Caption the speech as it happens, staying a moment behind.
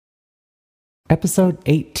episode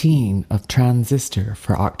 18 of Transistor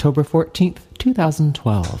for October 14th,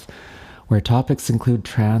 2012, where topics include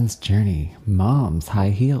trans journey, mom's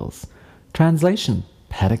high heels, translation,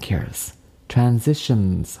 pedicures,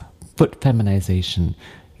 transitions, foot feminization,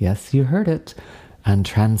 yes, you heard it, and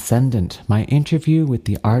transcendent, my interview with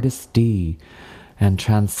the artist D, and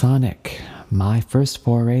transonic, my first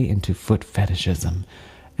foray into foot fetishism,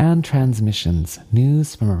 and transmissions,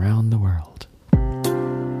 news from around the world.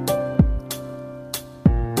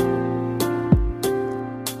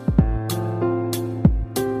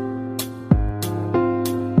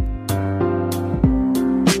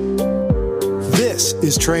 This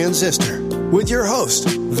is Transistor with your host,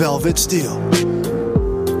 Velvet Steel.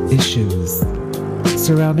 Issues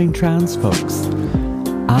surrounding trans folks.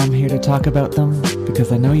 I'm here to talk about them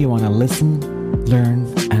because I know you want to listen, learn,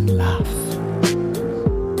 and laugh.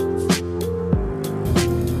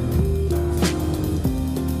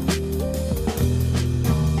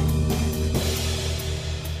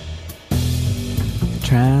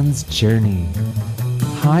 Trans journey.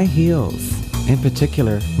 High heels. In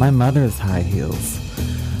particular, my mother's high heels.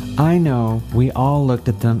 I know we all looked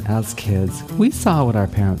at them as kids. We saw what our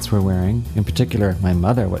parents were wearing, in particular my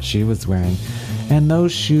mother, what she was wearing. And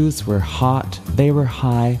those shoes were hot, they were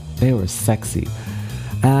high, they were sexy.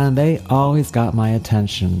 And they always got my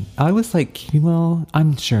attention. I was like, well,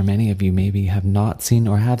 I'm sure many of you maybe have not seen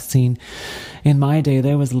or have seen. In my day,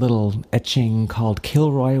 there was a little etching called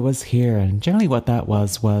Kilroy Was Here. And generally what that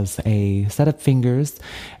was a set of fingers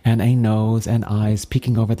and a nose and eyes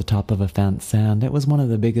peeking over the top of a fence. And it was one of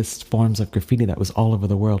the biggest forms of graffiti that was all over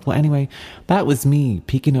the world. Well, anyway, that was me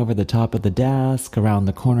peeking over the top of the desk, around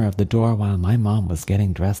the corner of the door while my mom was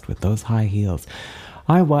getting dressed with those high heels.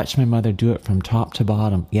 I watched my mother do it from top to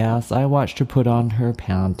bottom. Yes, I watched her put on her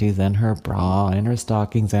panties and her bra and her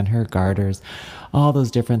stockings and her garters, all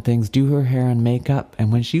those different things, do her hair and makeup.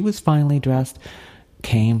 And when she was finally dressed,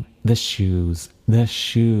 came the shoes. The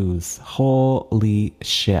shoes. Holy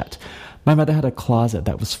shit. My mother had a closet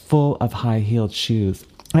that was full of high-heeled shoes.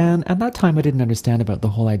 And at that time, I didn't understand about the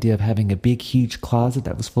whole idea of having a big, huge closet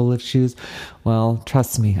that was full of shoes. Well,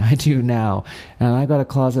 trust me, I do now. And I got a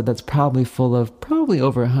closet that's probably full of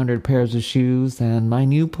over 100 pairs of shoes. And my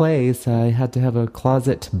new place, I had to have a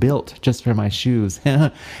closet built just for my shoes.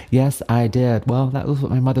 Yes, I did. Well, that was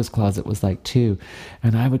what my mother's closet was like too.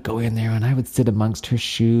 And I would go in there and I would sit amongst her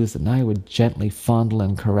shoes and I would gently fondle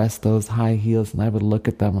and caress those high heels. And I would look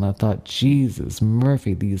at them and I thought, Jesus,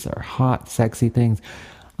 Murphy, these are hot, sexy things.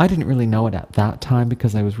 I didn't really know it at that time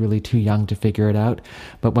because I was really too young to figure it out.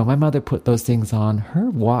 But when my mother put those things on, her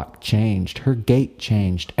walk changed, her gait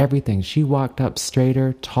changed, everything. She walked up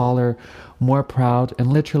straighter, taller, more proud,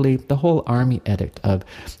 and literally the whole army edict of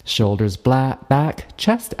shoulders back,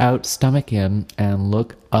 chest out, stomach in, and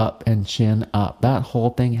look up and chin up. That whole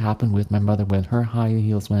thing happened with my mother when her high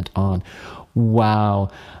heels went on. Wow.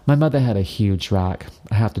 My mother had a huge rack,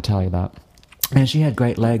 I have to tell you that. And she had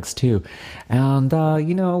great legs too. And,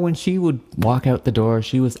 when she would walk out the door,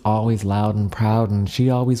 she was always loud and proud. And she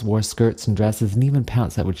always wore skirts and dresses and even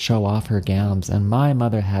pants that would show off her gams. And my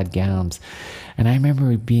mother had gams. And I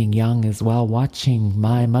remember being young as well, watching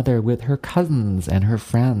my mother with her cousins and her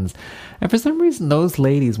friends. And for some reason, those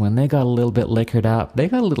ladies, when they got a little bit liquored up, they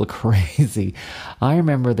got a little crazy. I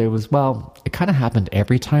remember it kind of happened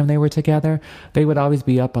every time they were together. They would always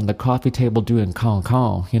be up on the coffee table doing con,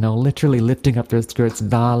 literally lifting up their skirts,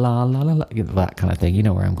 la, la, la, la, la, that kind of thing. You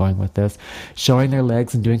know where I'm going with this. Showing their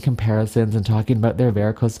legs and doing comparisons and talking about their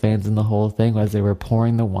varicose veins and the whole thing as they were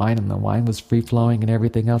pouring the wine and the wine was free-flowing and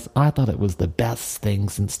everything else. I thought it was the best thing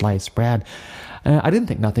since sliced bread. I didn't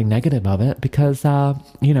think nothing negative of it because,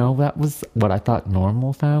 that was what I thought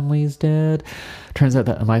normal families did. Turns out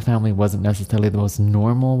that my family wasn't necessarily the most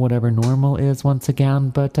normal, whatever normal is once again.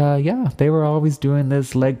 But they were always doing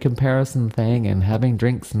this leg comparison thing and having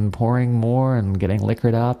drinks and pouring more and getting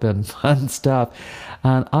liquored up and fun stuff.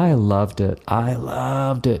 And I loved it. I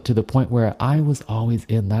loved it to the point where I was always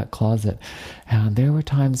in that closet. And there were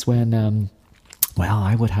times when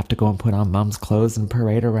I would have to go and put on mom's clothes and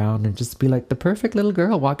parade around and just be like the perfect little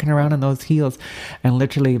girl walking around in those heels. And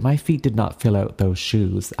literally, my feet did not fill out those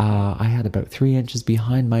shoes. I had about 3 inches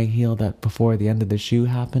behind my heel that before the end of the shoe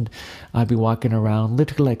happened, I'd be walking around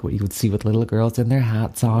literally like what you would see with little girls in their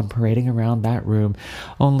hats on, parading around that room.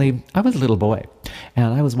 Only I was a little boy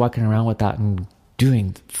and I was walking around with that and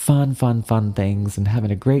doing fun things and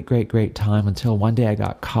having a great time until one day I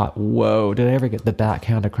got caught. Whoa, did I ever get the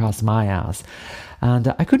backhand across my ass?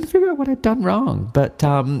 And I couldn't figure out what I'd done wrong. But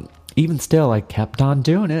even still, I kept on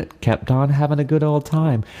doing it, kept on having a good old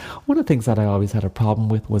time. One of the things that I always had a problem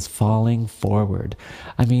with was falling forward.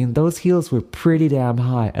 I mean, those heels were pretty damn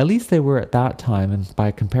high. At least they were at that time. And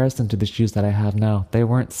by comparison to the shoes that I have now, they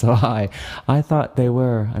weren't so high. I thought they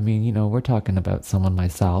were. I mean, we're talking about someone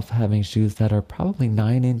myself having shoes that are probably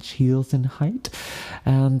 9-inch heels in height.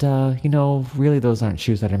 And, really those aren't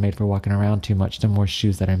shoes that are made for walking around too much. They're more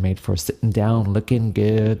shoes that are made for sitting down, looking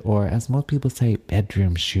good, or as most people say,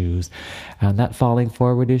 bedroom shoes. And that falling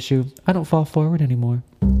forward issue, I don't fall forward anymore.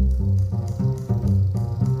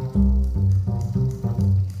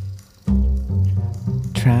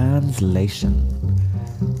 Translation.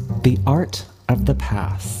 The art of the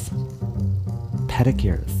pass.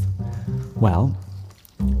 Pedicures. Well,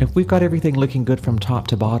 if we've got everything looking good from top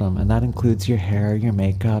to bottom, and that includes your hair, your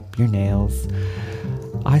makeup, your nails,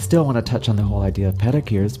 I still want to touch on the whole idea of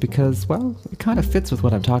pedicures because, well, it kind of fits with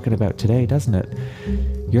what I'm talking about today, doesn't it?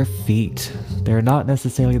 Your feet. They're not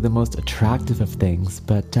necessarily the most attractive of things,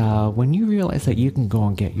 but when you realize that you can go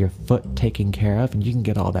and get your foot taken care of, and you can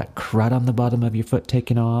get all that crud on the bottom of your foot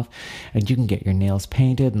taken off, and you can get your nails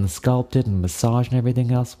painted and sculpted and massaged and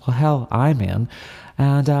everything else, well, hell, I'm in.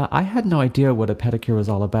 And I had no idea what a pedicure was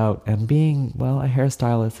all about. And being, well, a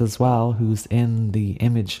hairstylist as well, who's in the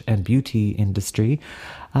image and beauty industry,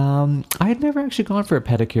 I had never actually gone for a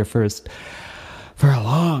pedicure first for a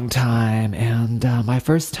long time. And my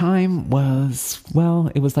first time was,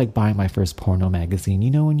 well, it was like buying my first porno magazine.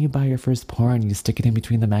 You know, when you buy your first porn, you stick it in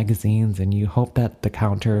between the magazines and you hope that the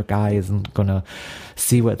counter guy isn't going to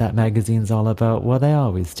see what that magazine's all about. Well, they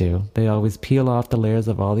always do. They always peel off the layers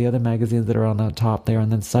of all the other magazines that are on the top there.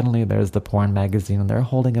 And then suddenly there's the porn magazine and they're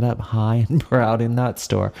holding it up high and proud in that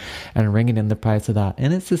store and ringing in the price of that.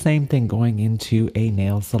 And it's the same thing going into a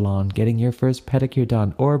nail salon, getting your first pedicure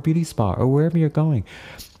done, or a beauty spa, or wherever you're going.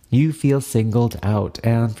 You feel singled out.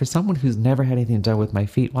 And for someone who's never had anything done with my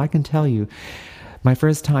feet, well, I can tell you, my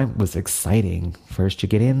first time was exciting. First, you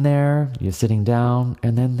get in there, you're sitting down,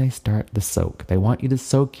 and then they start the soak. They want you to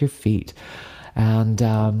soak your feet. And,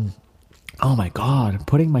 oh my God,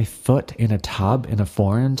 putting my foot in a tub, in a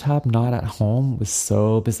foreign tub, not at home, was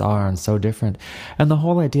so bizarre and so different. And the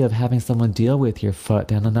whole idea of having someone deal with your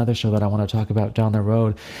foot, and another show that I want to talk about down the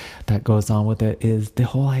road that goes on with it, is the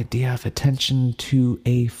whole idea of attention to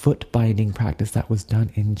a foot binding practice that was done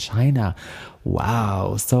in China.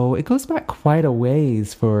 Wow. So it goes back quite a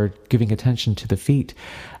ways for giving attention to the feet.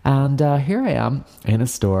 And here I am in a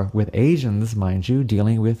store with Asians, mind you,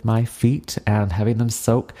 dealing with my feet and having them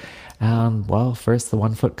soak. And, well, first the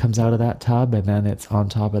one foot comes out of that tub, and then it's on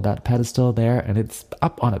top of that pedestal there, and it's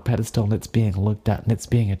up on a pedestal, and it's being looked at, and it's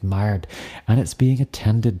being admired, and it's being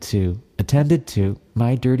attended to.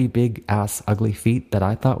 My dirty, big ass, ugly feet that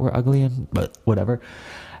I thought were ugly, but whatever.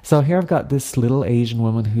 So here I've got this little Asian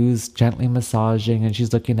woman who's gently massaging, and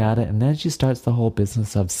she's looking at it, and then she starts the whole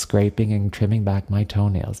business of scraping and trimming back my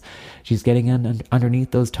toenails. She's getting in underneath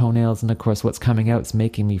those toenails, and of course what's coming out is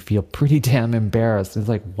making me feel pretty damn embarrassed. It's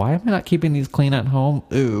like, why am I not keeping these clean at home?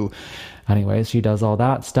 Ooh. Anyway, she does all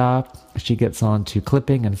that stuff. She gets on to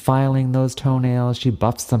clipping and filing those toenails. She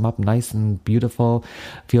buffs them up nice and beautiful,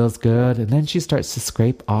 feels good. And then she starts to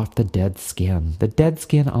scrape off the dead skin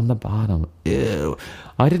on the bottom. Ew.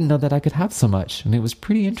 I didn't know that I could have so much. And it was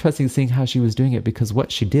pretty interesting seeing how she was doing it, because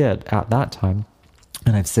what she did at that time,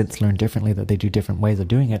 and I've since learned differently that they do different ways of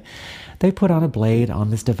doing it, they put on a blade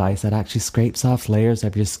on this device that actually scrapes off layers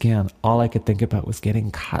of your skin. All I could think about was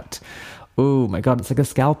getting cut. Oh my God, it's like a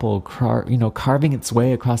scalpel, carving its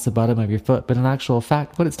way across the bottom of your foot. But in actual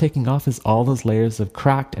fact, what it's taking off is all those layers of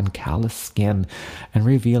cracked and callous skin and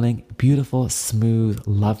revealing beautiful, smooth,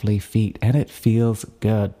 lovely feet. And it feels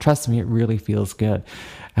good. Trust me, it really feels good.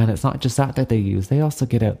 And it's not just that they use. They also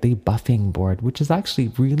get out the buffing board, which is actually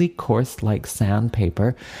really coarse like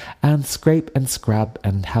sandpaper, and scrape and scrub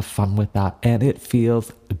and have fun with that. And it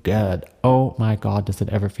feels good. Oh my God, does it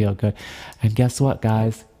ever feel good. And guess what,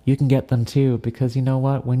 guys? You can get them too, because you know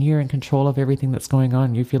what? When you're in control of everything that's going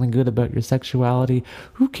on, you're feeling good about your sexuality,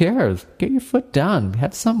 who cares? Get your foot done.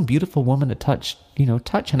 Have some beautiful woman to touch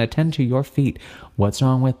and attend to your feet. What's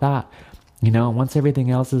wrong with that? Once everything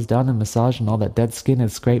else is done and massaged and all that dead skin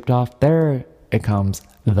is scraped off, there it comes,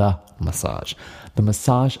 the massage. the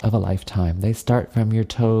massage of a lifetime. They start from your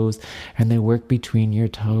toes and they work between your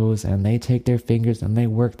toes, and they take their fingers and they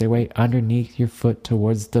work their way underneath your foot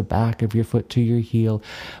towards the back of your foot to your heel.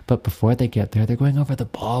 But before they get there, they're going over the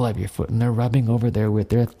ball of your foot, and they're rubbing over there with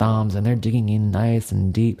their thumbs, and they're digging in nice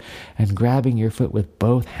and deep and grabbing your foot with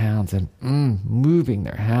both hands and moving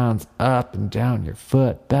their hands up and down your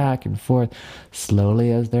foot, back and forth.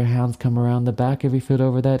 Slowly, as their hands come around the back of your foot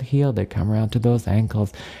over that heel, they come around to those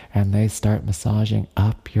ankles and they start massaging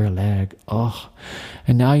up your leg. Oh,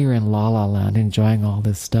 and now you're in La La Land enjoying all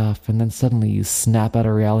this stuff, and then suddenly you snap out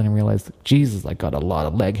of reality and realize, Jesus, I got a lot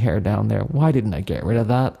of leg hair down there. Why didn't I get rid of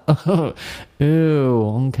that? Oh,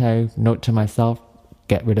 ew, okay. Note to myself,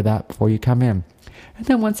 get rid of that before you come in. And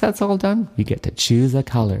then once that's all done, you get to choose a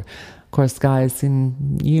color. Of course, guys,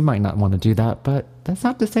 and you might not want to do that, but that's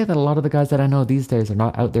not to say that a lot of the guys that I know these days are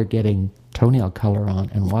not out there getting toenail color on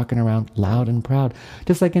and walking around loud and proud,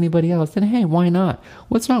 just like anybody else. And hey, why not?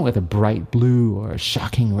 What's wrong with a bright blue or a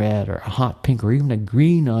shocking red or a hot pink or even a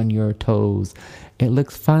green on your toes? It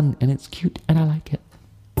looks fun and it's cute and I like it.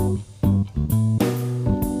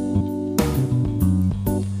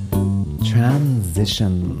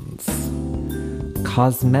 Transitions.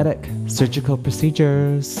 Cosmetic surgical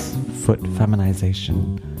procedures. Foot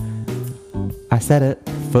feminization. I said it,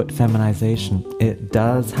 foot feminization. It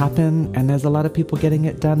does happen, and there's a lot of people getting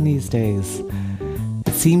it done these days.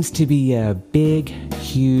 It seems to be a big,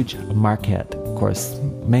 huge market. Of course,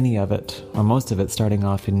 many of it, or most of it, starting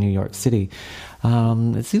off in New York City.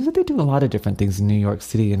 It seems that they do a lot of different things in New York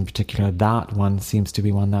City in particular. That one seems to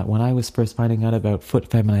be one that when I was first finding out about foot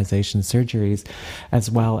feminization surgeries, as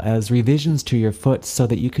well as revisions to your foot so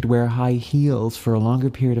that you could wear high heels for a longer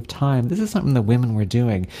period of time, this is something that women were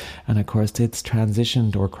doing. And of course, it's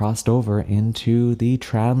transitioned or crossed over into the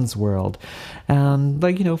trans world. And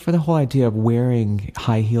for the whole idea of wearing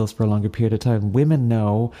high heels for a longer period of time, women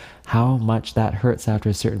know how much that hurts after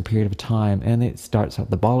a certain period of time. And it starts at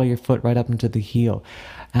the ball of your foot right up into the heel.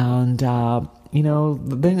 And,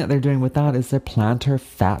 the thing that they're doing with that is their plantar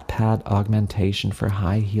fat pad augmentation for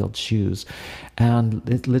high-heeled shoes. And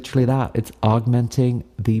it's literally that. It's augmenting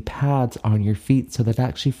the pads on your feet so that it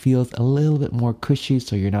actually feels a little bit more cushy,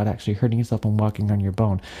 so you're not actually hurting yourself and walking on your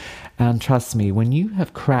bone. And trust me, when you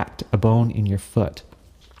have cracked a bone in your foot,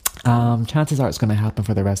 chances are it's going to happen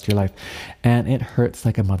for the rest of your life, and it hurts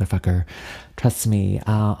like a motherfucker. Trust me,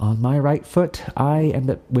 on my right foot, I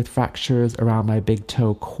end up with fractures around my big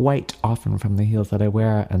toe quite often from the heels that I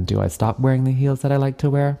wear. And do I stop wearing the heels that I like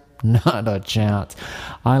to wear? Not a chance.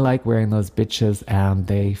 I like wearing those bitches and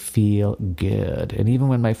they feel good. And even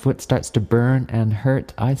when my foot starts to burn and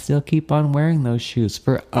hurt, I still keep on wearing those shoes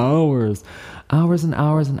for hours and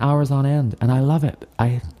hours and hours on end. And I love it.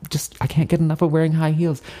 I can't get enough of wearing high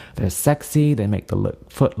heels. They're sexy. They make the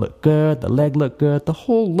foot look good, the leg look good, the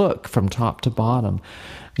whole look from top to bottom.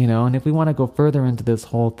 And if we want to go further into this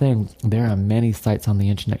whole thing, there are many sites on the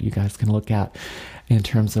internet you guys can look at in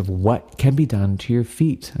terms of what can be done to your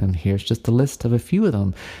feet. And here's just a list of a few of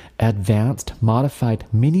them. Advanced modified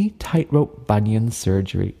mini tightrope bunion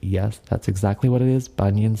surgery. Yes, that's exactly what it is,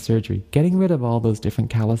 bunion surgery. Getting rid of all those different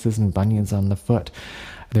calluses and bunions on the foot.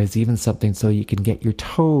 There's even something so you can get your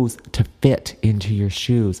toes to fit into your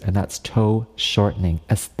shoes, and that's toe shortening,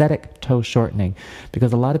 aesthetic toe shortening,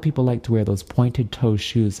 because a lot of people like to wear those pointed toe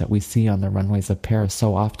shoes that we see on the runways of Paris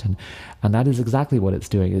so often, and that is exactly what it's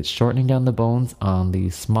doing. It's shortening down the bones on the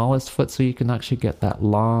smallest foot so you can actually get that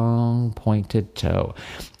long pointed toe.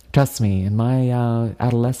 Trust me, in my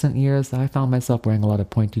adolescent years, I found myself wearing a lot of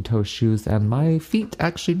pointy toe shoes, and my feet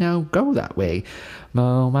actually now go that way.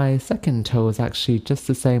 My second toe is actually just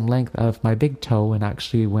the same length of my big toe, and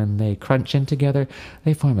actually when they crunch in together,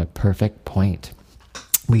 they form a perfect point.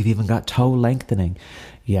 We've even got toe lengthening.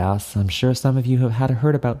 Yes, I'm sure some of you have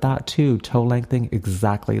heard about that too. Toe lengthening,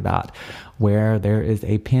 exactly that, where there is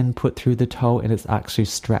a pin put through the toe and it's actually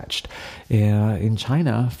stretched. In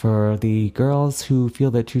China, for the girls who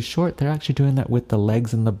feel they're too short, they're actually doing that with the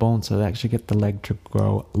legs and the bones, so they actually get the leg to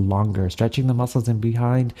grow longer, stretching the muscles in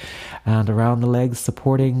behind and around the legs,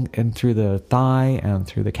 supporting in through the thigh and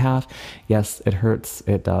through the calf. Yes, it hurts.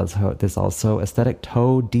 It does hurt. There's also aesthetic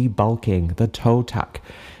toe debulking, the toe tuck.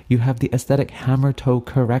 You have the aesthetic hammer toe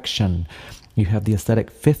correction. You have the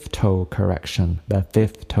aesthetic fifth toe correction, the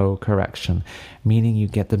fifth toe correction, meaning you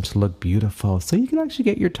get them to look beautiful. So you can actually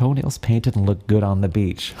get your toenails painted and look good on the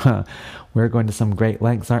beach. We're going to some great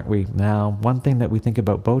lengths, aren't we? Now, one thing that we think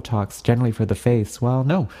about Botox generally for the face, well,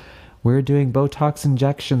 no. We're doing Botox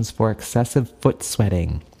injections for excessive foot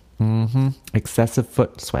sweating. Excessive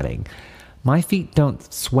foot sweating. My feet don't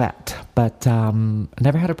sweat, but I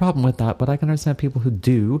never had a problem with that, but I can understand people who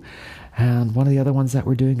do. And one of the other ones that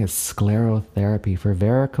we're doing is sclerotherapy for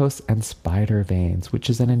varicose and spider veins, which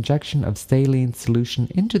is an injection of saline solution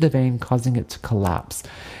into the vein, causing it to collapse.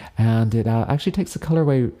 And it actually takes the color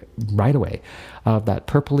away right away of that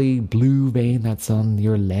purpley blue vein that's on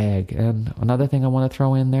your leg. And another thing I want to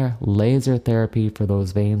throw in there, laser therapy for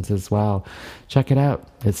those veins as well. Check it out.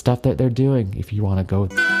 It's stuff that they're doing if you want to go.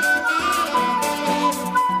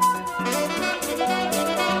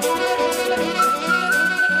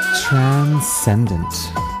 Transcendent.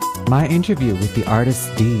 My interview with the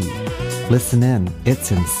artist D. Listen in,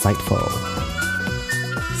 it's insightful.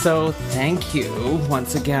 So thank you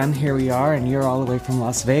once again. Here we are, and you're all the way from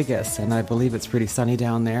Las Vegas, and I believe it's pretty sunny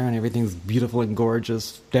down there, and everything's beautiful and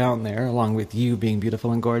gorgeous down there, along with you being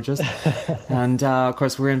beautiful and gorgeous. And of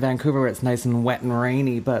course, we're in Vancouver, where it's nice and wet and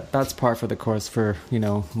rainy, but that's par for the course for, you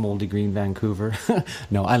know, moldy green Vancouver.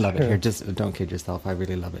 No, I love it here. Just don't kid yourself. I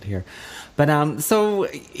really love it here. But so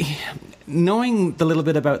knowing the little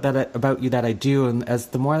bit about you that I do, and as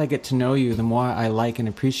the more I get to know you, the more I like and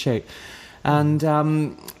appreciate. And,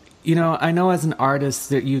 you know, I know as an artist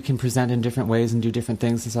that you can present in different ways and do different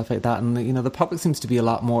things and stuff like that. And, you know, the public seems to be a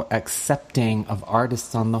lot more accepting of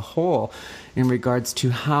artists on the whole in regards to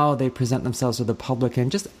how they present themselves to the public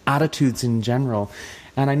and just attitudes in general.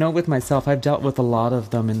 And I know with myself, I've dealt with a lot of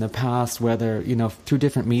them in the past, whether, you know, through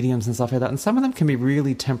different mediums and stuff like that. And some of them can be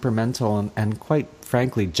really temperamental and quite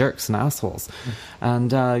frankly, jerks and assholes.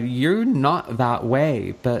 And you're not that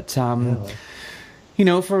way, but... You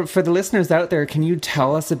know, for the listeners out there, can you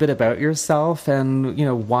tell us a bit about yourself and, you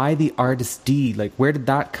know, why the artist D? Like, where did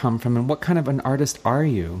that come from and what kind of an artist are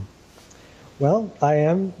you? Well, I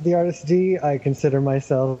am the artist D. I consider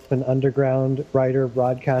myself an underground writer,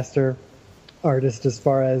 broadcaster, artist as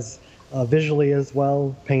far as visually as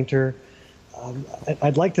well, painter.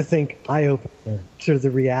 I'd like to think eye-opener to the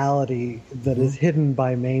reality that is hidden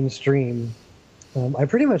by mainstream. I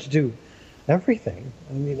pretty much do everything.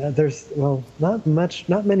 I mean, there's, well, not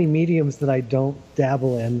many mediums that I don't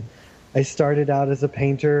dabble in. I started out as a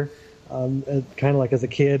painter, kind of like as a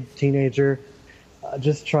kid, teenager,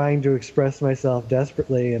 just trying to express myself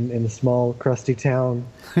desperately in a small, crusty town.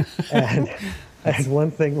 And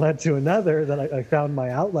one thing led to another, that I found my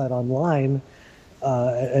outlet online,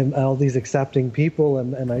 and all these accepting people,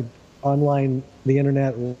 and online, the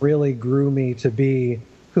internet really grew me to be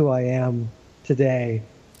who I am today.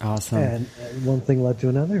 Awesome. And one thing led to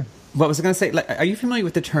another. What was I going to say? Like, are you familiar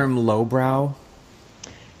with the term lowbrow?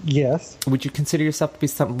 Yes. Would you consider yourself to be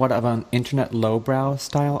somewhat of an internet lowbrow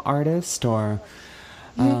style artist, or?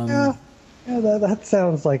 Yeah, that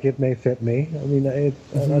sounds like it may fit me. I mean,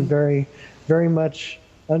 I'm very, very much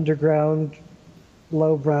underground,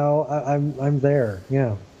 lowbrow. I'm there.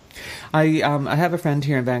 Yeah. I have a friend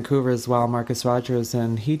here in Vancouver as well, Marcus Rogers,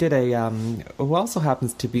 and he did who also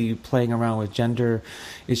happens to be playing around with gender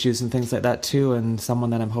issues and things like that too, and someone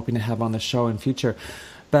that I'm hoping to have on the show in future.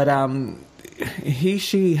 But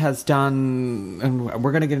she has done, and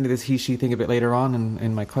we're going to get into this he-she thing a bit later on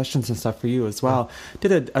in my questions and stuff for you as well,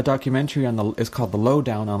 did a documentary it's called The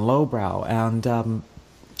Lowdown on Lowbrow, and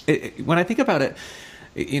when I think about it,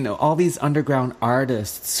 you know, all these underground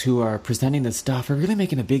artists who are presenting this stuff are really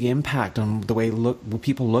making a big impact on the way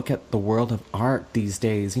people look at the world of art these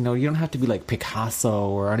days. You know, you don't have to be like Picasso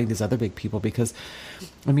or any of these other big people because,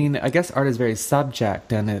 I mean, I guess art is very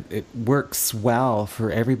subject and it works well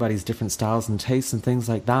for everybody's different styles and tastes and things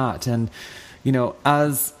like that. And, you know,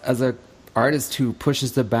 as a artist who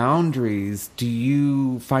pushes the boundaries, do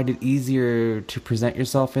you find it easier to present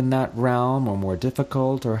yourself in that realm or more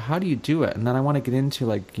difficult, or how do you do it? And then I want to get into,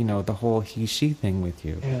 like, you know, the whole he-she thing with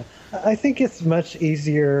you. Yeah, I think it's much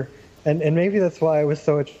easier, and maybe that's why I was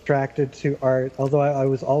so attracted to art, although I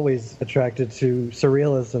was always attracted to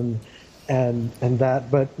surrealism and that,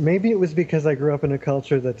 but maybe it was because I grew up in a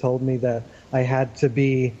culture that told me that I had to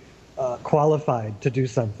be qualified to do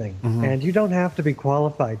something, and you don't have to be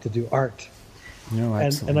qualified to do art. No,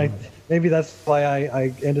 absolutely. And maybe that's why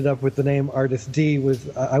I ended up with the name Artist D.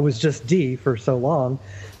 I was just D for so long.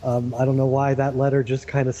 I don't know why that letter just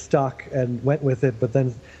kind of stuck and went with it, but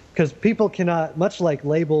then because people cannot, much like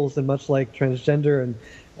labels and much like transgender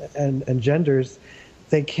and genders,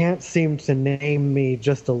 they can't seem to name me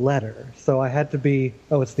just a letter. So I had to be,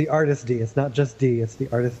 it's the Artist D. It's not just D, it's the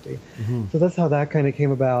Artist D. So that's how that kind of came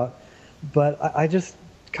about. But I just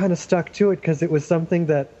kind of stuck to it because it was something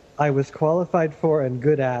that I was qualified for and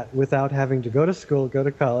good at without having to go to school, go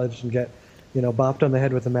to college, and get, you know, bopped on the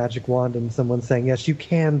head with a magic wand and someone saying, yes, you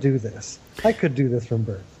can do this. I could do this from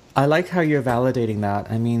birth. I like how you're validating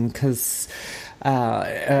that. I mean, because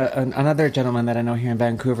another gentleman that I know here in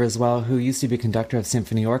Vancouver as well, who used to be conductor of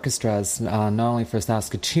symphony orchestras, not only for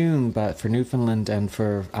Saskatoon, but for Newfoundland and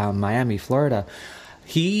for Miami, Florida.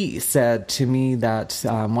 He said to me that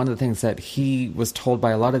one of the things that he was told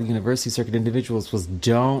by a lot of the university circuit individuals was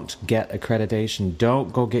don't get accreditation,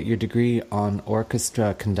 don't go get your degree on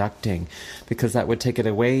orchestra conducting, because that would take it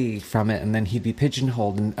away from it, and then he'd be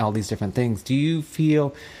pigeonholed in all these different things. Do you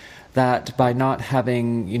feel that by not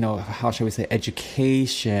having, how shall we say,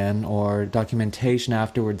 education or documentation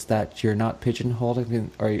afterwards, that you're not pigeonholed? I mean,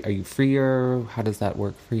 are you freer? How does that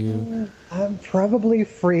work for you? I'm probably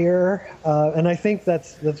freer, and I think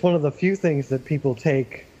that's one of the few things that people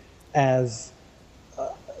take as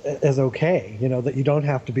okay. That you don't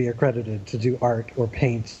have to be accredited to do art or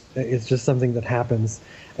paint. It's just something that happens,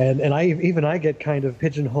 and I get kind of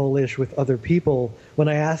pigeonhole-ish with other people when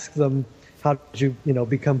I ask them, how did you,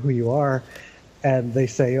 become who you are? And they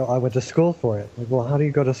say, I went to school for it. Like, well, how do you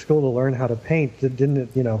go to school to learn how to paint?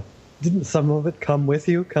 Didn't some of it come with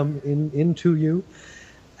you, into you?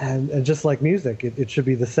 And just like music, it should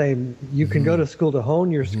be the same. You can go to school to hone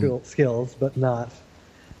your skills, but not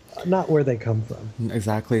where they come from.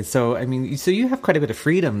 Exactly. So, I mean, so you have quite a bit of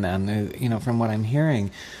freedom then, from what I'm hearing,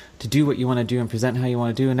 to do what you want to do and present how you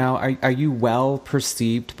want to do. Now, are you well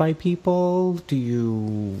perceived by people? Do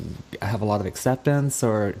you have a lot of acceptance,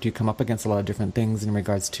 or do you come up against a lot of different things in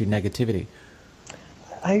regards to negativity?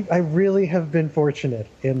 I really have been fortunate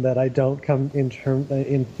in that I don't come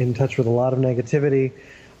in touch with a lot of negativity,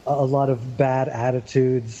 a lot of bad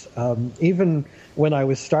attitudes. Even when I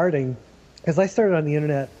was starting, because I started on the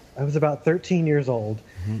internet, I was about 13 years old,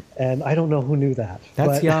 and I don't know who knew that.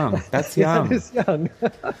 That's young. That's young. That is young.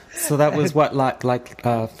 So that was what, like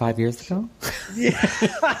 5 years ago? Yeah.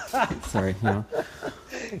 Sorry, no.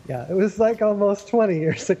 Yeah, it was like almost 20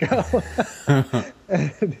 years ago.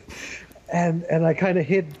 and I kind of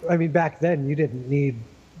hid. I mean, back then you didn't need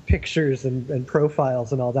pictures and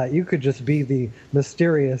profiles and all that. You could just be the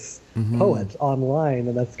mysterious poet online,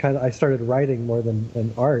 and that's kind of, I started writing more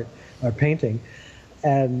than art or painting.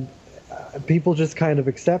 And people just kind of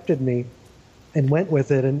accepted me and went with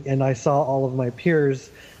it. And I saw all of my peers,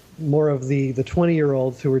 more of the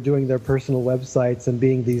 20-year-olds who were doing their personal websites and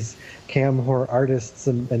being these cam whore artists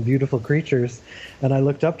and beautiful creatures. And I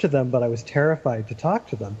looked up to them, but I was terrified to talk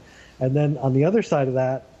to them. And then on the other side of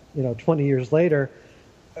that, 20 years later,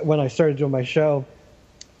 when I started doing my show,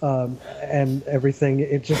 and everything,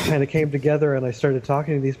 it just kind of came together, and I started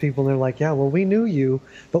talking to these people, and they're like, yeah, well, we knew you,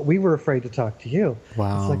 but we were afraid to talk to you.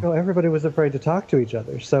 Wow. It's like, oh, everybody was afraid to talk to each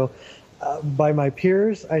other. So by my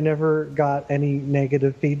peers, I never got any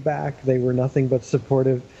negative feedback. They were nothing but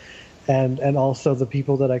supportive. And also the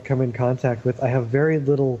people that I come in contact with, I have very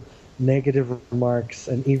little negative remarks,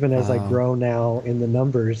 and even as I grow now in the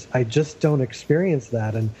numbers, I just don't experience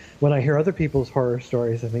that. And when I hear other people's horror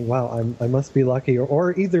stories, I think, wow, I must be lucky,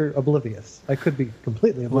 or either oblivious. I could be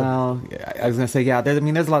completely oblivious. Well, I was going to say, yeah, there's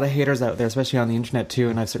a lot of haters out there, especially on the internet too,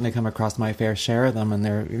 and I've certainly come across my fair share of them, and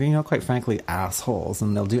they're, quite frankly, assholes,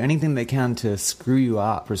 and they'll do anything they can to screw you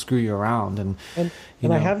up or screw you around. And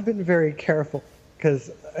I have been very careful, because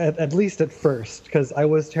at least at first, because I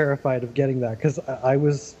was terrified of getting that, because I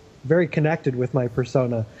was very connected with my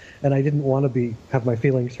persona, and I didn't want to have my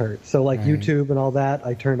feelings hurt. So like YouTube and all that,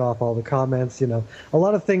 I turned off all the comments, a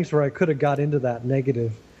lot of things where I could have got into that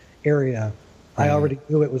negative area. I already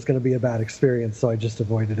knew it was going to be a bad experience, so I just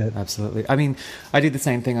avoided it. Absolutely. I mean, I do the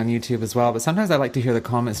same thing on YouTube as well, but sometimes I like to hear the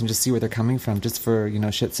comments and just see where they're coming from, just for,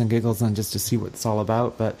 shits and giggles, and just to see what it's all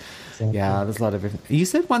about. But exactly. Yeah, there's a lot of different... You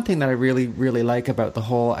said one thing that I really, really like about the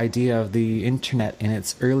whole idea of the internet in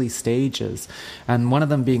its early stages, and one of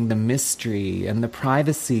them being the mystery and the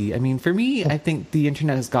privacy. I mean, for me, I think the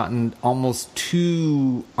internet has gotten almost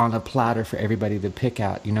too on a platter for everybody to pick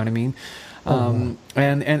at, you know what I mean? And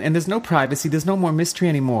there's no privacy, there's no more mystery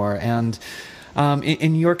anymore. And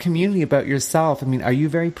in your community, about yourself, I mean, are you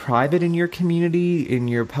very private in your community, in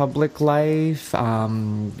your public life? I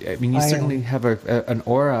mean, you certainly have an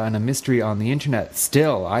aura and a mystery on the internet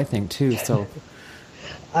still, I think, too. So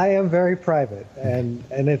I am very private, and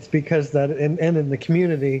it's because that, and in the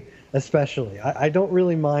community especially, I don't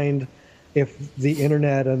really mind if the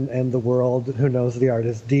internet and the world, who knows the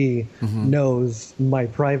artist D, knows my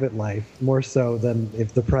private life more so than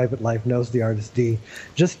if the private life knows the artist D,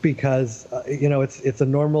 just because it's a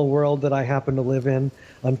normal world that I happen to live in,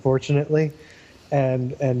 unfortunately,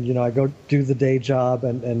 and I go do the day job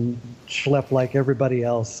and schlep like everybody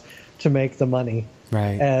else to make the money,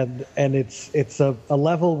 right? And it's a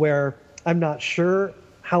level where I'm not sure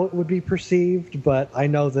how it would be perceived, but I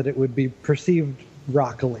know that it would be perceived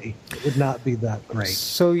rockily. It would not be that great.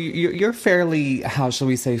 So you're fairly, how shall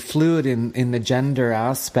we say, fluid in the gender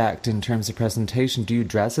aspect in terms of presentation. Do you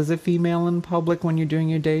dress as a female in public when you're doing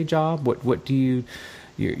your day job? What do you...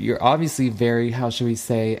 You're obviously very, how shall we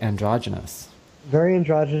say, androgynous. Very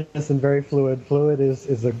androgynous and very fluid. Fluid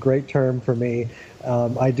is a great term for me.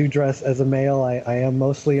 I do dress as a male. I am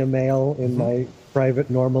mostly a male in my private,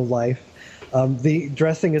 normal life. The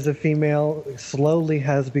dressing as a female slowly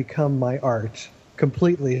has become my art,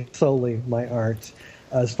 completely, solely my art,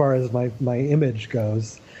 as far as my image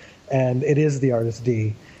goes. And it is the artist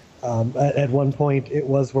D. At one point, it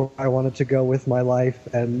was where I wanted to go with my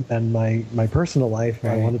life and my personal life.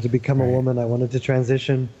 Right. I wanted to become a woman. I wanted to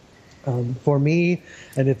transition. For me,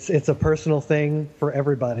 and it's a personal thing for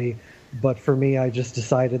everybody, but for me, I just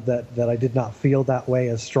decided that I did not feel that way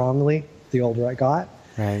as strongly the older I got.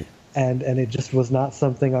 Right. And it just was not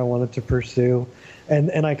something I wanted to pursue.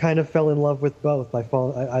 And I kind of fell in love with both.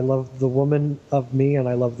 I love the woman of me and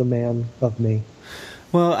I love the man of me.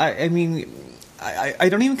 Well, I mean, I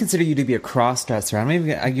don't even consider you to be a cross-dresser. I mean,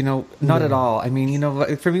 not at all. I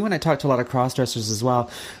mean, for me, when I talk to a lot of cross-dressers as well,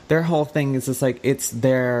 their whole thing is just like it's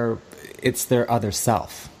their other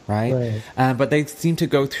self, right? But they seem to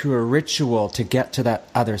go through a ritual to get to that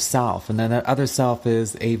other self, and then that other self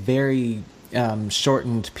is a very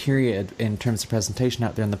shortened period in terms of presentation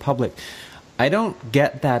out there in the public. I don't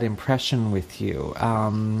get that impression with you.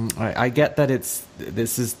 I get that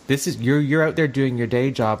this is you're out there doing your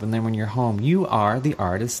day job, and then when you're home, you are the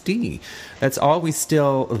artist D. That's always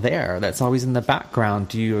still there. That's always in the background.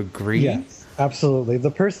 Do you agree? Yes, absolutely.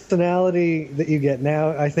 The personality that you get now,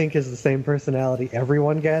 I think, is the same personality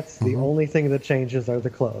everyone gets. The only thing that changes are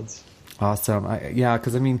the clothes. Awesome.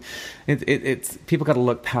 Because I mean, it's people got to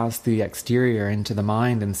look past the exterior into the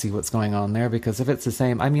mind and see what's going on there. Because if it's the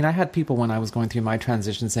same, I mean, I had people when I was going through my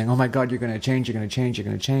transition saying, "Oh my God, you're going to change, you're going to change, you're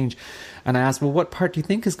going to change," and I asked, "Well, what part do you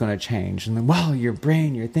think is going to change?" And then, "Well, your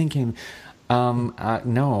brain, your thinking."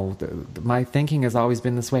 No, my thinking has always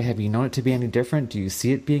been this way. Have you known it to be any different? Do you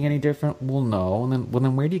see it being any different? Well, no. And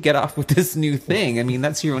then where do you get off with this new thing? I mean,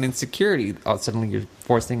 that's your own insecurity. Suddenly you're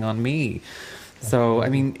forcing on me. So,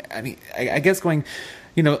 I guess going,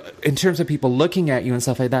 in terms of people looking at you and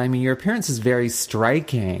stuff like that, I mean, your appearance is very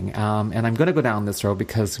striking. And I'm going to go down this road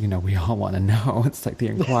because, we all want to know. It's like the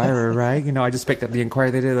Inquirer, right? I just picked up the Inquirer.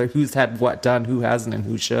 They did like who's had what done, who hasn't, and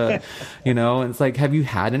who should, and it's like, have you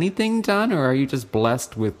had anything done, or are you just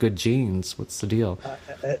blessed with good genes? What's the deal?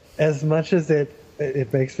 As much as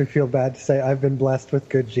it makes me feel bad to say, I've been blessed with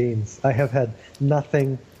good genes. I have had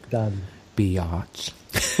nothing done. Biatch.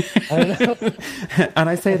 And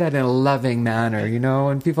I say that in a loving manner,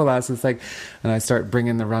 and people ask, it's like, and I start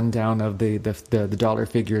bringing the rundown of the dollar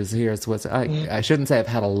figures here. So I shouldn't say I've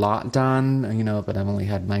had a lot done, but I've only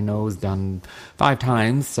had my nose done 5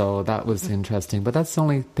 times. So that was interesting, but that's the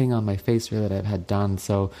only thing on my face here that I've had done.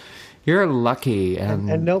 So you're lucky.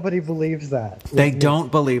 And nobody believes that. They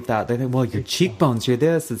don't believe that. They think, well, your cheekbones, you're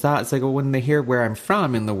this, it's that. It's like, well, when they hear where I'm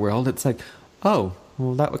from in the world, it's like, oh,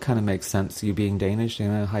 well, that would kind of make sense. You being Danish,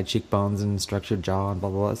 high cheekbones and structured jaw and blah,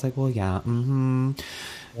 blah, blah. It's like, well, yeah,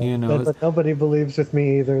 But nobody believes with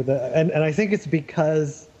me either. And I think it's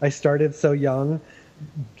because I started so young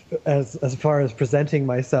as far as presenting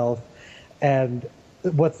myself. And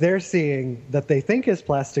what they're seeing that they think is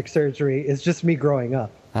plastic surgery is just me growing up.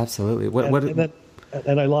 Absolutely.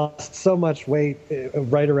 And I lost so much weight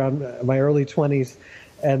right around my early 20s.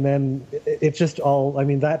 And then it just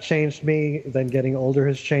that changed me. Then getting older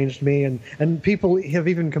has changed me. And people have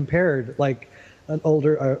even compared like an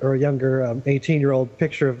older or a younger 18-year-old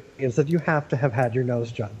picture of me and said, you have to have had your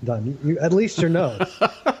nose done. At least your nose.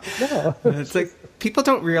 No. It's like people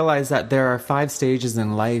don't realize that there are 5 stages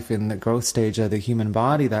in life in the growth stage of the human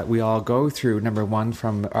body that we all go through. Number 1,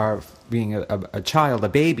 from our being a child, a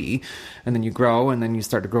baby, and then you grow, and then you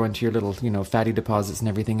start to grow into your little, fatty deposits and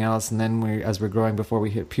everything else. And then as we're growing before we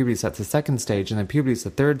hit puberty, so that's the 2nd stage, and then puberty is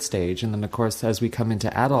the 3rd stage. And then, of course, as we come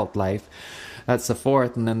into adult life, that's the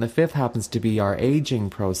 4th, and then the 5th happens to be our aging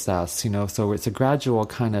process, so it's a gradual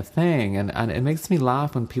kind of thing. And it makes me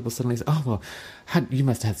laugh when people suddenly say, oh, well, you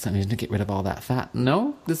must have had something to get rid of all that fat.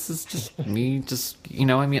 No, this is just me,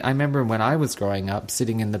 I remember when I was growing up,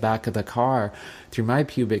 sitting in the back of the car through my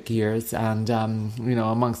pubic years, and,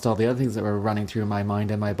 amongst all the other things that were running through my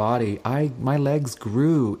mind and my body, my legs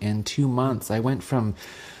grew in 2 months. I went from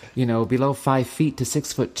below 5 feet to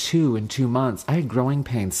 6'2" in 2 months. I had growing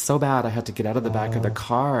pains so bad I had to get out of the back of the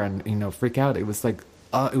car and freak out. It was like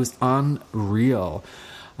it was unreal.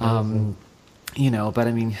 But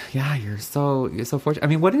you're so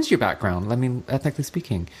fortunate. What is your background? Ethnically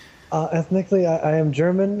speaking. Ethnically, I am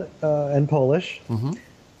German and Polish,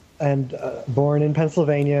 and born in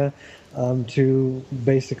Pennsylvania to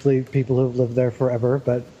basically people who've lived there forever.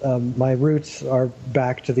 But my roots are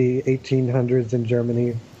back to the 1800s in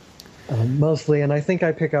Germany, mostly. And I think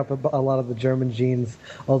I pick up a lot of the German genes,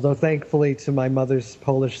 although thankfully to my mother's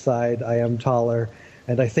Polish side, I am taller.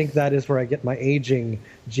 And I think that is where I get my aging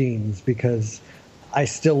genes, because I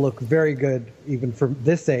still look very good even for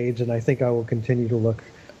this age, and I think I will continue to look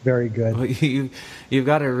very good. Well, you've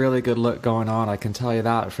got a really good look going on. I can tell you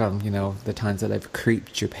that from, the times that I've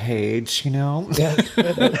creeped your page, Yeah.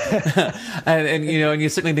 and you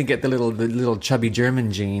certainly didn't get the little chubby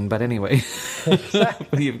German gene, but anyway,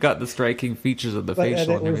 Exactly. you've got the striking features of the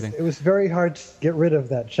facial and everything. It was very hard to get rid of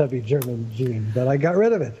that chubby German gene, but I got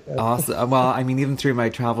rid of it. Awesome. Well, I mean, even through my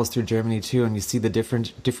travels through Germany too, and you see the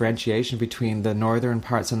different differentiation between the northern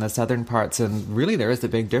parts and the southern parts, and really there is a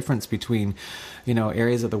big difference between,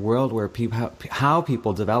 areas of the world where how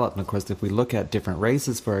people develop. And of course, if we look at different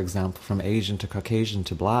races, for example, from Asian to Caucasian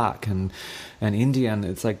to Black and Indian,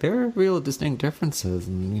 it's like there are real distinct differences,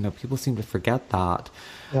 and people seem to forget that.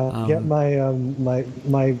 Get my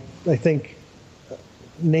I think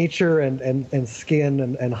nature and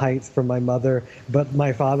skin and height from my mother, but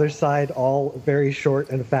my father's side all very short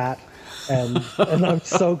and fat. And I'm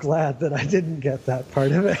so glad that I didn't get that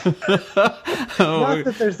part of it. Not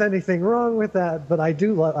that there's anything wrong with that, but I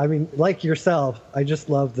do love, like yourself, I just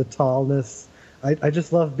love the tallness. I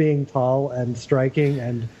just love being tall and striking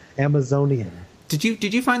and Amazonian.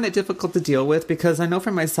 Did you find that difficult to deal with? Because I know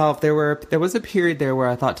for myself, there was a period there where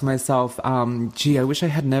I thought to myself, gee, I wish I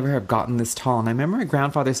had never have gotten this tall. And I remember my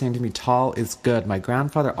grandfather saying to me, tall is good. My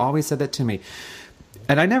grandfather always said that to me.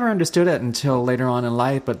 And I never understood it until later on in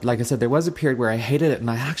life. But like I said, there was a period where I hated it. And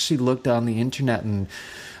I actually looked on the internet and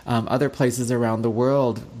other places around the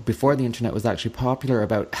world before the internet was actually popular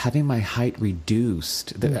about having my height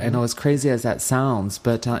reduced. Mm-hmm. I know, as crazy as that sounds,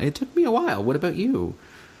 but it took me a while. What about you?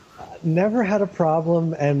 Never had a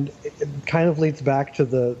problem, and it kind of leads back to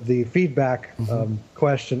the feedback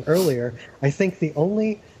question earlier. I think the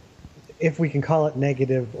only, if we can call it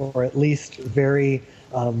negative, or at least very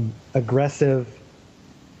aggressive,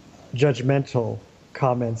 judgmental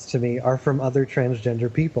comments to me are from other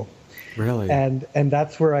transgender people. Really? And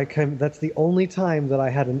that's where I come. That's the only time that I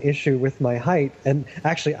had an issue with my height. And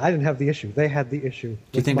actually, I didn't have the issue. They had the issue.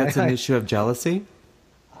 Do you think that's an issue of jealousy?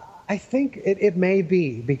 I think it may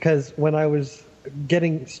be, because when I was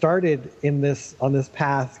getting started on this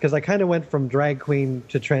path, because I kind of went from drag queen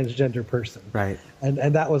to transgender person, right?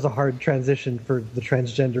 And that was a hard transition for the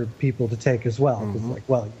transgender people to take as well. It's like,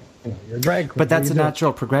 well, you're a drag queen. But that's a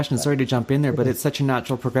natural progression. Sorry to jump in there, but it's such a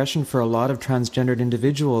natural progression for a lot of transgendered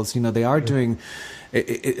individuals. They are doing.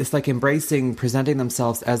 It's like embracing, presenting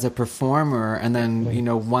themselves as a performer, and then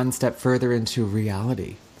one step further into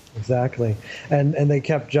reality. Exactly. And they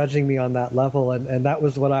kept judging me on that level. And that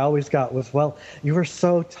was what I always got was, well, you were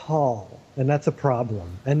so tall, and that's a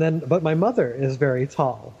problem. But my mother is very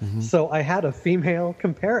tall. Mm-hmm. So I had a female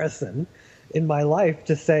comparison in my life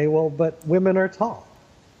to say, well, but women are tall.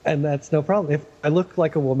 And that's no problem. If I look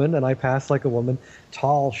like a woman and I pass like a woman,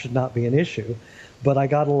 tall should not be an issue. But I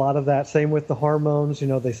got a lot of that. Same with the hormones.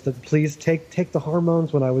 They said, please take the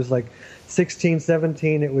hormones. When I was like 16,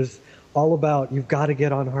 17, it was all about, you've got to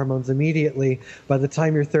get on hormones immediately. By the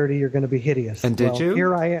time you're 30, you're going to be hideous. And did you?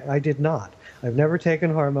 Here I did not. I've never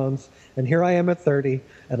taken hormones, and here I am at 30,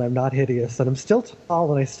 and I'm not hideous, and I'm still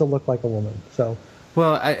tall, and I still look like a woman. So.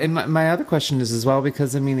 Well, and my other question is as well,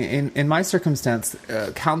 because, in my circumstance,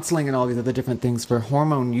 counseling and all these other different things for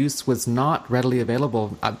hormone use was not readily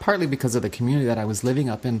available, partly because of the community that I was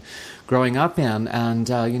growing up in. And,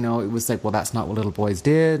 it was like, well, that's not what little boys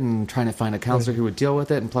did, and trying to find a counselor who would deal with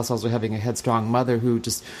it. And plus also having a headstrong mother who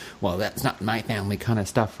just, well, that's not my family kind of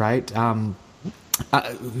stuff, right?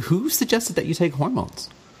 Who suggested that you take hormones?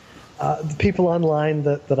 The people online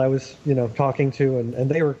that I was, talking to, and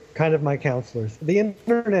they were kind of my counselors. The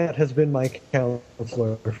internet has been my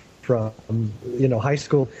counselor from, high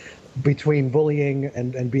school, between bullying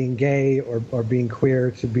and being gay or being queer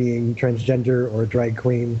to being transgender or drag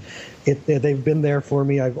queen. They've been there for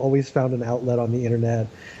me. I've always found an outlet on the internet.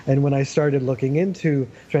 And when I started looking into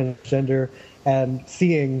transgender and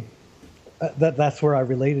seeing that's where I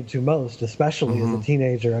related to most, especially as a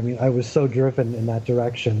teenager. I was so driven in that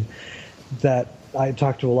direction that I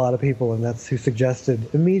talked to a lot of people, and that's who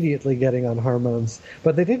suggested immediately getting on hormones.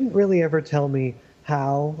 But they didn't really ever tell me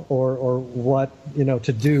how or what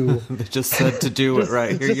to do. They just said to do it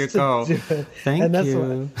right. Here you go. Thank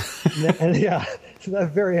you.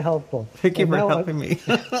 That's very helpful. Thank you And for now helping me.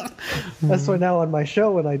 that's why now on my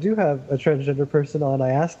show, when I do have a transgender person on, I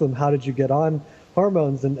ask them, how did you get on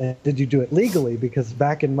hormones, and did you do it legally? Because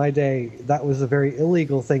back in my day, that was a very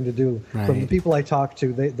illegal thing to do. Right. From the people I talked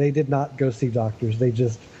to, they did not go see doctors. They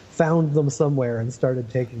just found them somewhere and started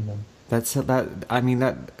taking them. I was going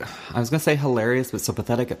to say hilarious, but so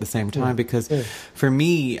pathetic at the same time, because for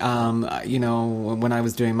me, when I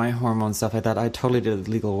was doing my hormone stuff, I thought I totally did it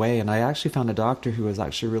the legal way. And I actually found a doctor who was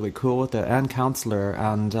actually really cool with it, and counselor.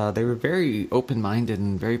 And they were very open-minded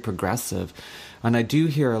and very progressive. And I do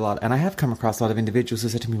hear a lot, and I have come across a lot of individuals who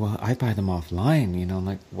said to me, well, I buy them offline. I'm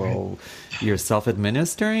like, well, you're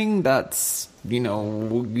self-administering? That's, you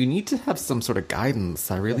need to have some sort of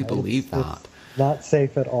guidance. I really believe that. It's not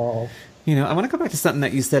safe at all. I want to go back to something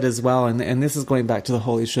that you said as well, and this is going back to the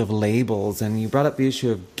whole issue of labels, and you brought up the issue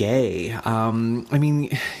of gay.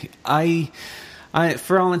 I,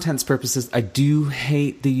 for all intents and purposes, I do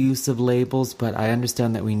hate the use of labels, but I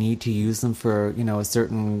understand that we need to use them for, a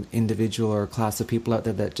certain individual or class of people out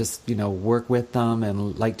there that just, work with them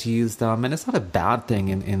and like to use them. And it's not a bad thing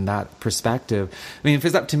in that perspective. If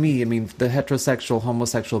it's up to me, the heterosexual,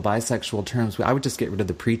 homosexual, bisexual terms, I would just get rid of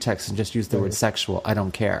the pretext and just use the word sexual. I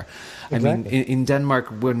don't care. Exactly. In Denmark,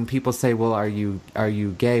 when people say, well, are you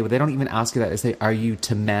gay? Well, they don't even ask you that. They say, are you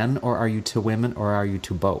to men, or are you to women, or are you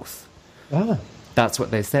to both? Ah. That's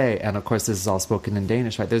what they say, and of course, this is all spoken in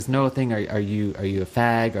Danish, right? There's no thing. Are you a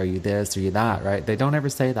fag? Are you this? Are you that? Right? They don't ever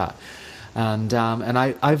say that, and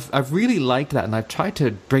I've really liked that, and I've tried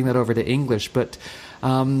to bring that over to English. But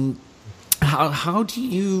how do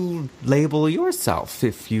you label yourself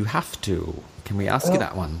if you have to? Can we ask you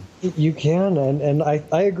that one? You can, and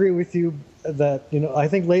I agree with you that I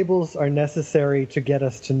think labels are necessary to get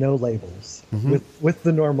us to know labels with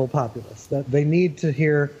the normal populace. That they need to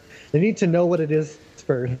hear. They need to know what it is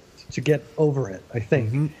first to get over it, I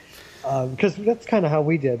think. Because that's kind of how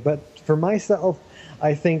we did. But for myself,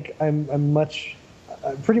 I think I'm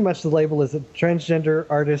pretty much the label is a transgender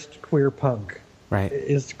artist queer punk. Right.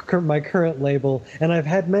 Is my current label. And I've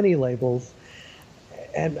had many labels.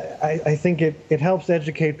 And I think it helps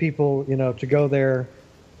educate people, to go there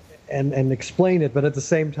and explain it. But at the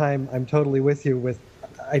same time, I'm totally with you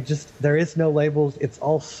there is no labels. It's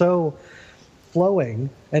all so flowing,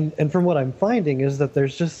 and from what I'm finding is that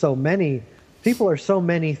there's just so many people are so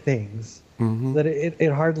many things that it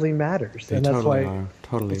hardly matters. They and that's totally why are.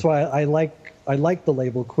 Totally. That's why I like the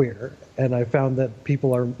label queer, and I found that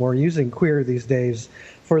people are more using queer these days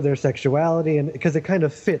for their sexuality, and because it kind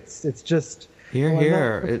of fits. It's just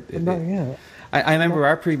here. I remember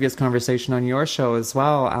our previous conversation on your show as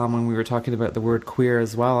well, when we were talking about the word queer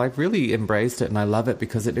as well. I've really embraced it, and I love it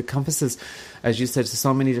because it encompasses, as you said,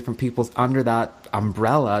 so many different people under that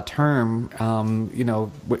umbrella term.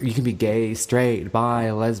 You can be gay, straight, bi,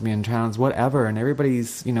 lesbian, trans, whatever, and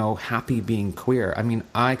everybody's, happy being queer.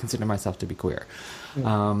 I consider myself to be queer.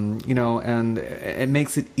 And it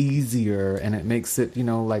makes it easier, and it makes it,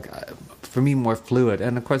 for me, more fluid.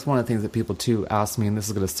 And of course, one of the things that people too ask me, and this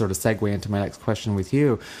is going to sort of segue into my next question with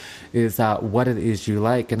you, is what it is you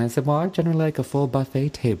like. And I said, well, I generally like a full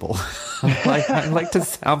buffet table. I like to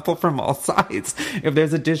sample from all sides. If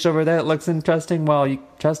there's a dish over there that looks interesting, well, you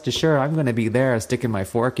trust assured I'm going to be there sticking my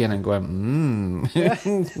fork in and going,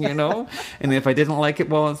 And if I didn't like it,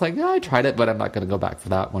 well, it's like, yeah, I tried it, but I'm not going to go back for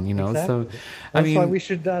that one, Exactly. So, That's why we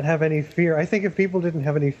should not have any fear. I think if people didn't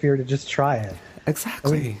have any fear to just try it.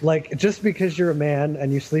 Exactly. Just because you're a man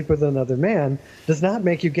and you sleep with another man does not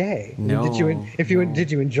make you gay. No. Did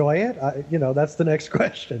you enjoy it? That's the next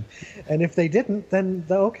question. And if they didn't, then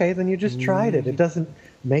okay, then you just tried it. It doesn't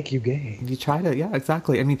make you gay. You tried it, yeah,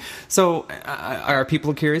 exactly. So are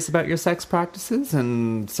people curious about your sex practices?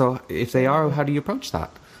 And so if they are, how do you approach that?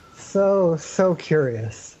 So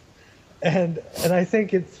curious. And I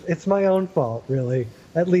think it's my own fault, really.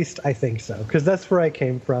 At least I think so, because that's where I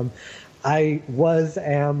came from. I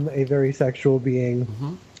am a very sexual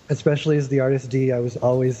being, especially as the artist D. I was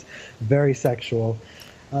always very sexual,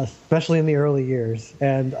 especially in the early years.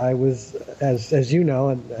 And I was, as you know,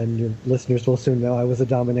 and your listeners will soon know, I was a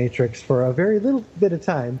dominatrix for a very little bit of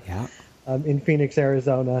time in Phoenix,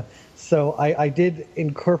 Arizona. So I did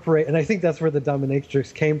incorporate, and I think that's where the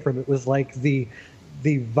dominatrix came from. It was like the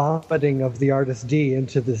vomiting of the artist D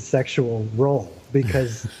into the sexual role,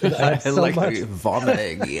 because I like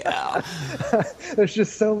vomiting. Yeah, there's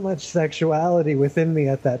just so much sexuality within me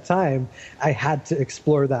at that time. I had to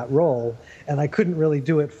explore that role, and I couldn't really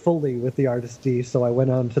do it fully with the artist D, so I went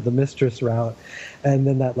on to the mistress route, and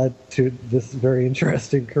then that led to this very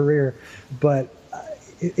interesting career. But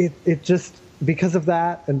it just because of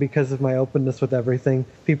that and because of my openness with everything,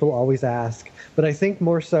 people always ask. But I think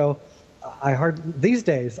more so, these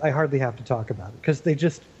days I hardly have to talk about it because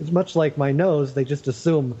it's much like my nose. They just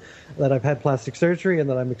assume that I've had plastic surgery and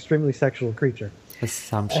that I'm an extremely sexual creature.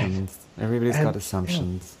 Assumptions. Everybody's got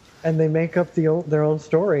assumptions. And they make up their own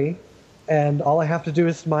story, and all I have to do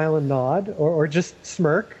is smile and nod or just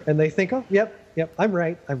smirk, and they think, oh, yep, I'm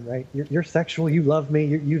right. You're sexual. You love me.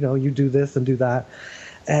 You do this and do that.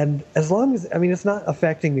 And as long as, it's not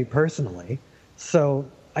affecting me personally, so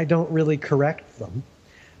I don't really correct them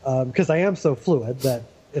because I am so fluid that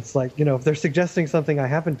it's like, if they're suggesting something I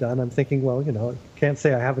haven't done, I'm thinking, well, can't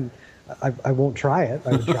say I haven't. I won't try it.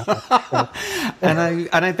 I would try it.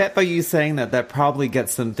 and I bet by you saying that probably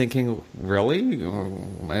gets them thinking, really?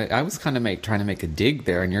 I was kind of trying to make a dig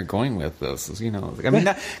there, and you're going with this,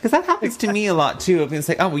 because that happens to me a lot too. It's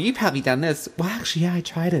like, oh, well, you've had me done this. Well, actually, yeah, I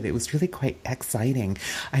tried it. It was really quite exciting.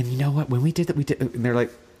 And you know what? When we did that, and they're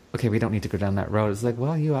like, okay, we don't need to go down that road. It's like,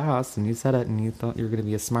 well, you asked and you said it and you thought you were going to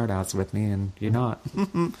be a smartass with me and you're not.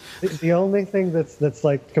 The only thing that's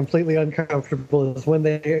like completely uncomfortable is when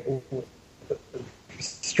they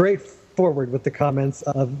straightforward with the comments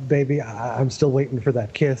of, baby, I'm still waiting for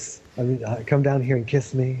that kiss. Come down here and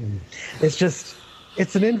kiss me. And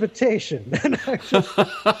it's an invitation. And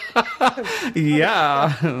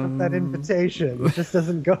yeah. That invitation, it just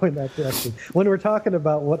doesn't go in that direction. When we're talking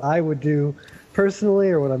about what I would do personally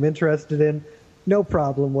or what I'm interested in, no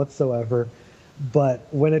problem whatsoever. But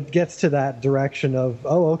when it gets to that direction of,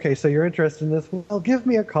 oh, okay, so you're interested in this, well, give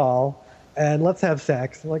me a call and let's have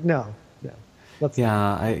sex. I'm like, no. Let's you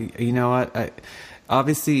know what?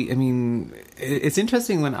 Obviously, it's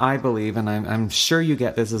interesting when I believe, and I'm sure you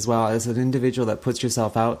get this as well, as an individual that puts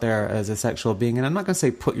yourself out there as a sexual being, and I'm not going to say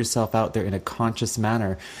put yourself out there in a conscious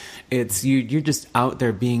manner. It's you're just out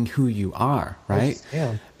there being who you are, right?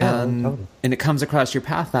 Totally. And it comes across your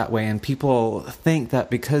path that way, and people think that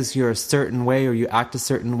because you're a certain way or you act a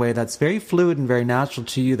certain way that's very fluid and very natural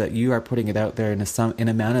to you, that you are putting it out there in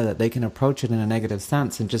a manner that they can approach it in a negative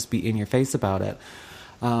sense and just be in your face about it.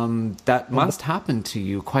 That must happen to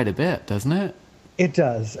you quite a bit, doesn't it? It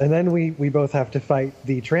does. And then we both have to fight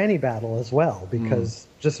the tranny battle as well, because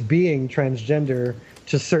just being transgender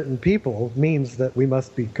to certain people means that we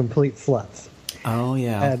must be complete sluts. Oh,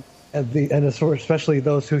 yeah. And especially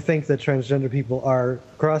those who think that transgender people are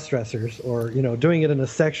cross-dressers or, doing it in a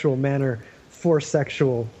sexual manner for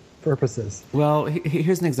sexual purposes. Well,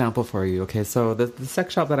 here's an example for you. Okay, so the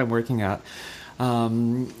sex shop that I'm working at,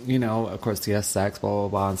 of course, yes, sex, blah, blah,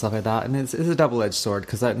 blah, and stuff like that. And it's a double-edged sword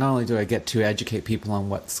because not only do I get to educate people on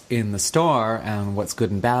what's in the store and what's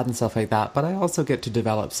good and bad and stuff like that, but I also get to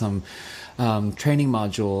develop some training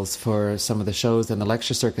modules for some of the shows and the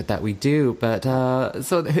lecture circuit that we do. But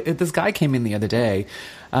so this guy came in the other day,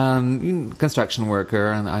 construction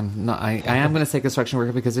worker, and I am going to say construction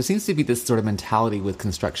worker because there seems to be this sort of mentality with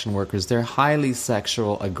construction workers. They're highly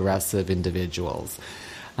sexual, aggressive individuals.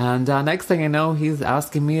 And next thing I know, he's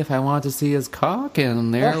asking me if I want to see his cock,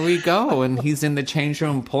 and there we go. And he's in the change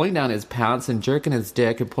room pulling down his pants and jerking his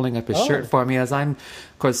dick and pulling up his shirt for me as I'm,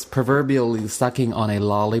 of course, proverbially sucking on a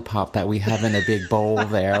lollipop that we have in a big bowl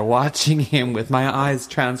there, watching him with my eyes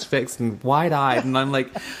transfixed and wide-eyed. And I'm like,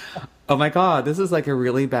 oh my God, this is like a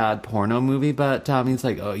really bad porno movie. But he's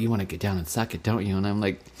like, oh, you want to get down and suck it, don't you? And I'm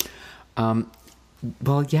like,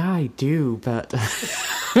 well, yeah, I do, but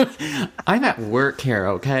I'm at work here,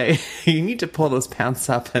 okay? You need to pull those pants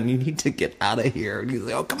up and you need to get out of here. And he's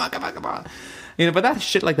like, oh, come on. But that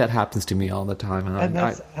shit like that happens to me all the time. And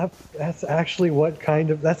that's actually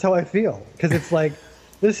that's how I feel. Because it's like,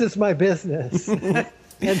 this is my business.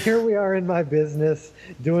 And here we are in my business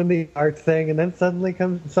doing the art thing, and then suddenly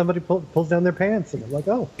somebody pulls down their pants, and I'm like,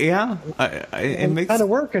 oh, yeah, I'm kind of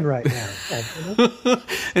working right now.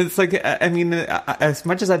 It's like, as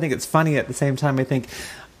much as I think it's funny, at the same time, I think,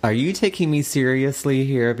 are you taking me seriously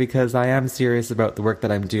here? Because I am serious about the work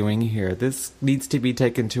that I'm doing here. This needs to be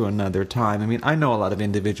taken to another time. I know a lot of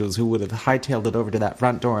individuals who would have hightailed it over to that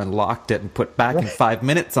front door and locked it and put back in 5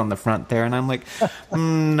 minutes on the front there. And I'm like,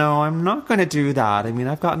 no, I'm not going to do that.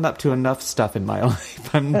 I've gotten up to enough stuff in my life.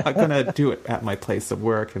 I'm not going to do it at my place of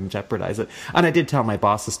work and jeopardize it. And I did tell my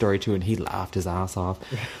boss the story too, and he laughed his ass off.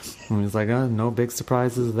 And he's like, oh, no big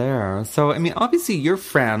surprises there. So, obviously your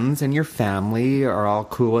friends and your family are all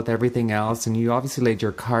cool with everything else, and you obviously laid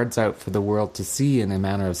your cards out for the world to see, in a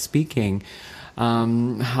manner of speaking.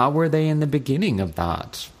 How were they in the beginning of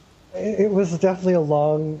that? It was definitely a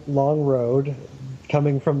long road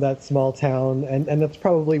coming from that small town, and that's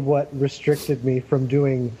probably what restricted me from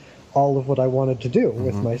doing all of what I wanted to do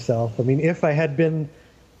with myself. If I had been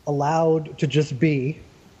allowed to just be,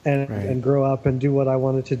 and grow up and do what I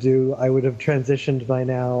wanted to do, I would have transitioned by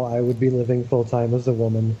now. I would be living full time as a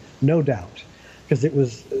woman, no doubt, because it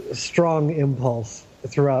was a strong impulse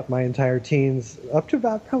throughout my entire teens, up to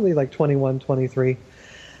about probably like 21, 23.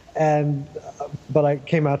 And but I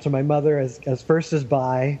came out to my mother as first as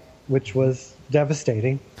bi, which was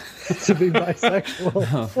devastating to be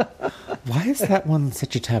bisexual. Why is that one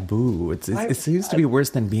such a taboo? It seems to be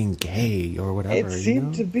worse than being gay or whatever. It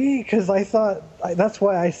seemed to be, because I thought, that's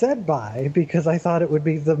why I said bi, because I thought it would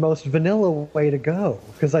be the most vanilla way to go.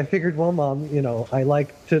 Because I figured, well, Mom, I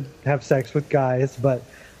like to have sex with guys, but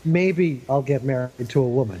maybe I'll get married to a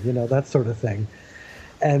woman, that sort of thing.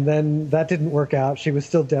 And then that didn't work out. She was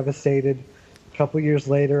still devastated. A couple years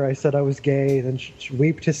later, I said I was gay. Then she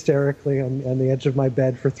wept hysterically on the edge of my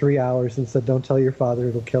bed for 3 hours and said, "Don't tell your father;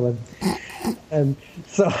 it'll kill him." And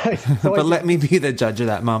but let me be the judge of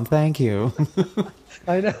that, Mom. Thank you.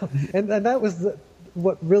 I know, and that was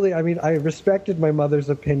what really. I mean, I respected my mother's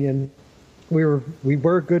opinion. We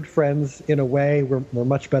were good friends in a way. We're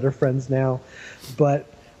much better friends now, but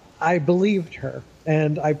I believed her,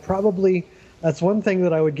 and I probably. That's one thing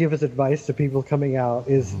that I would give as advice to people coming out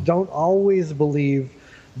is don't always believe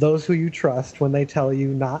those who you trust when they tell you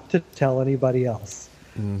not to tell anybody else.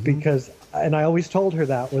 Because, and I always told her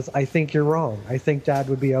that was, I think you're wrong. I think Dad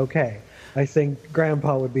would be okay. I think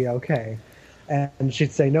Grandpa would be okay. And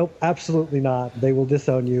she'd say, nope, absolutely not. They will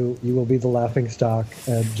disown you. You will be the laughing stock.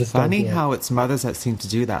 And just funny how it's mothers that seem to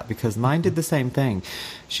do that, because mine did the same thing.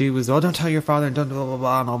 She was, don't tell your father, and don't blah, blah,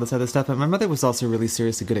 blah, and all this other stuff. And my mother was also really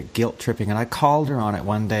seriously good at guilt tripping. And I called her on it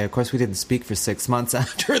one day. Of course, we didn't speak for 6 months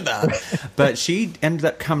after that. But she ended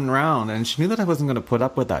up coming around, and she knew that I wasn't going to put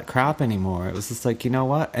up with that crap anymore. It was just like, you know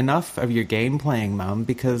what? Enough of your game playing, Mom,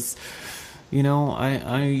 because...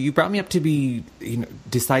 you brought me up to be,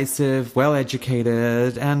 decisive,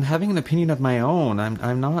 well-educated, and having an opinion of my own.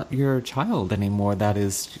 I'm not your child anymore that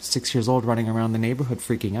is 6 years old running around the neighborhood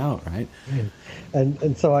freaking out, right?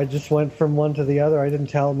 And so I just went from one to the other. I didn't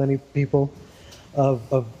tell many people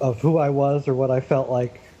of who I was or what I felt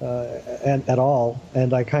like at all.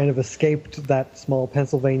 And I kind of escaped that small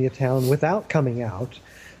Pennsylvania town without coming out.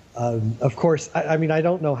 Of course, I mean, I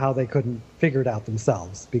don't know how they couldn't figure it out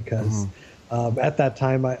themselves, because... at that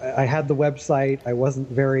time, I had the website. I wasn't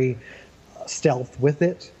very stealth with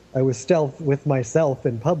it. I was stealth with myself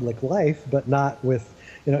in public life, but not with,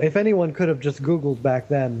 if anyone could have just Googled back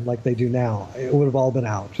then like they do now, it would have all been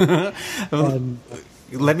out.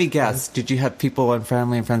 Let me guess. Did you have people and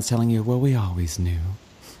family and friends telling you, well, we always knew?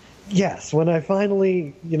 Yes. When I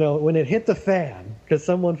finally, when it hit the fan, because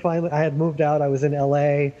I had moved out. I was in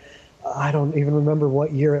L.A., I don't even remember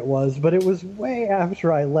what year it was, but it was way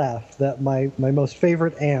after I left that my most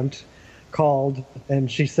favorite aunt called, and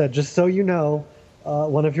she said, just so you know,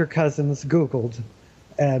 one of your cousins Googled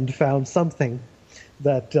and found something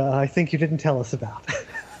that I think you didn't tell us about.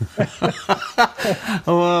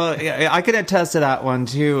 Well, yeah, I can attest to that one,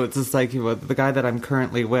 too. It's just like the guy that I'm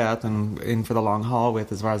currently with and in for the long haul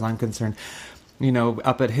with, as far as I'm concerned,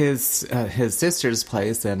 up at his sister's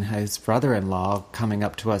place, and his brother-in-law coming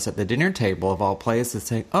up to us at the dinner table of all places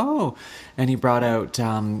saying, oh, and he brought out,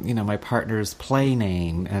 my partner's play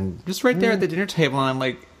name, and just right there at the dinner table, and I'm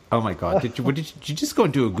like, oh my God, did you just go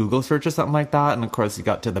and do a Google search or something like that? And of course he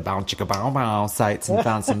got to the Bow Chicka Bow Bow sites and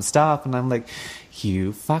found some stuff, and I'm like,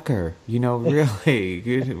 you fucker,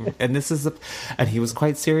 really. And and he was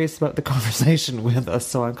quite serious about the conversation with us,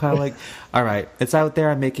 so I'm kind of like, all right, it's out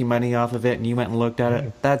there, I'm making money off of it, and you went and looked at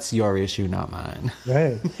it. That's your issue, not mine.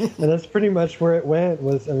 Right. And that's pretty much where it went.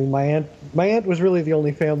 My aunt was really the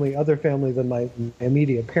only other family than my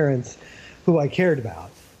immediate parents who I cared about.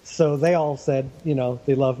 So they all said,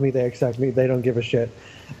 they love me, they accept me, they don't give a shit.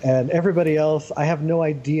 And everybody else, I have no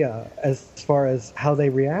idea as far as how they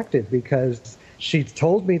reacted, because she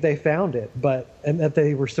told me they found it, and that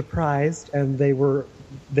they were surprised, and they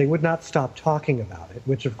would not stop talking about it,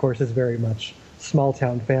 which of course is very much small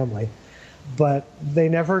town family. But they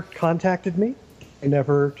never contacted me. They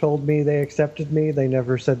never told me they accepted me. They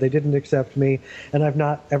never said they didn't accept me. And I've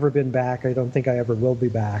not ever been back. I don't think I ever will be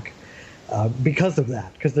back. Because of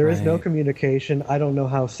that, because there is no communication. I don't know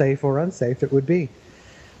how safe or unsafe it would be.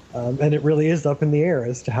 And it really is up in the air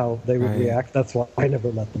as to how they would react. That's why I never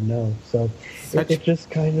let them know. So it just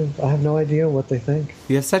kind of, I have no idea what they think.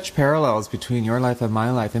 You have such parallels between your life and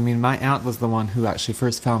my life. I mean, my aunt was the one who actually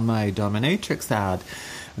first found my dominatrix ad.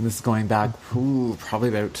 And this is going back, probably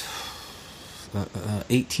about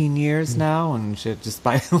 18 years now. And she just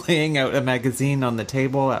by laying out a magazine on the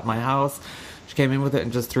table at my house, she came in with it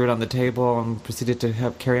and just threw it on the table and proceeded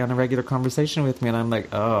to carry on a regular conversation with me. And I'm like,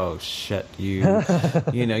 oh shit,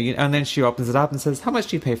 and then she opens it up and says, how much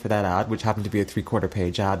do you pay for that ad? Which happened to be a 3/4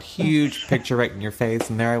 page ad, huge picture right in your face.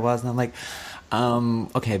 And there I was. And I'm like,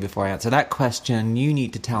 okay, before I answer that question, you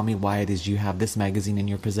need to tell me why it is you have this magazine in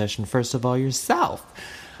your possession, first of all, yourself.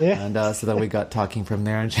 Yeah. And so then we got talking from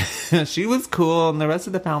there, and she was cool, and the rest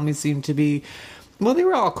of the family seemed to be, well, they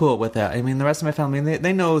were all cool with it. I mean, the rest of my family,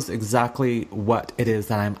 they knows exactly what it is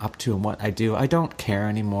that I'm up to and what I do. I don't care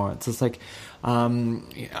anymore. It's just like, I'm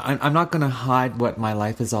not going to hide what my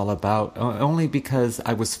life is all about, only because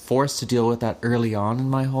I was forced to deal with that early on in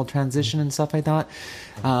my whole transition and stuff like that.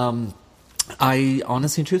 I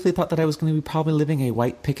honestly and truthfully thought that I was going to be probably living a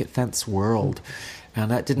white picket fence world. And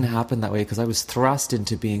that didn't happen that way, because I was thrust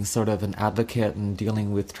into being sort of an advocate and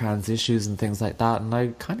dealing with trans issues and things like that. And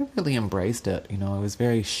I kind of really embraced it. I was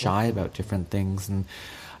very shy about different things. And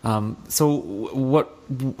so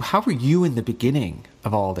how were you in the beginning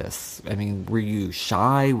of all this? I mean, were you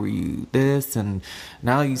shy? Were you this? And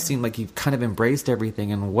now you seem like you've kind of embraced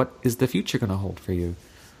everything. And what is the future going to hold for you?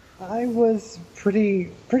 I was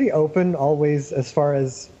pretty open always, as far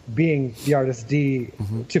as being the artist D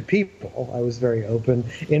to people. I was very open.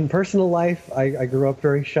 In personal life, I grew up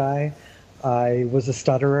very shy. I was a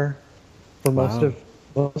stutterer for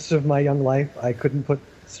most of my young life. I couldn't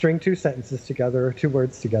string 2 sentences together or 2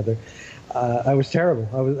 words together. I was terrible.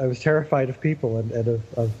 I was terrified of people and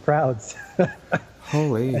of crowds.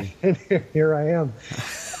 Holy! And here I am.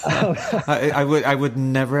 I would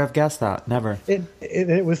never have guessed that. Never.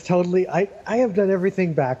 It was totally. I have done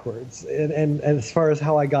everything backwards, and as far as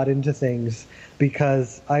how I got into things,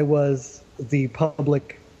 because I was the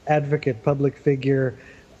public advocate, public figure,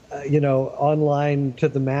 online to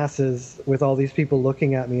the masses, with all these people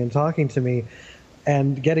looking at me and talking to me,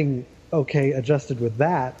 and getting adjusted with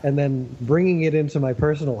that, and then bringing it into my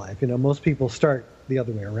personal life. Most people start the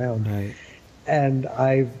other way around. Right. And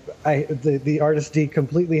the Artist D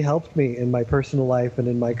completely helped me in my personal life and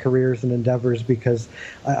in my careers and endeavors, because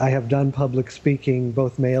I have done public speaking,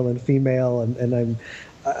 both male and female, and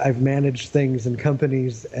I've managed things in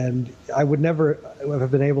companies, and I would never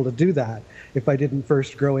have been able to do that if I didn't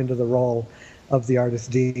first grow into the role of the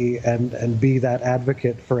Artist D and be that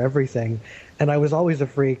advocate for everything. And I was always a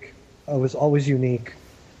freak. I was always unique,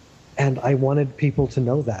 and I wanted people to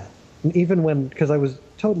know that. And even because I was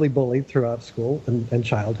totally bullied throughout school and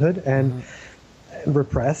childhood and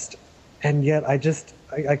repressed, and yet I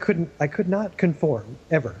could not conform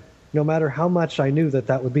ever, no matter how much I knew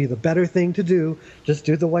that would be the better thing to do. Just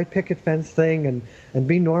do the white picket fence thing and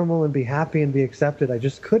be normal and be happy and be accepted. I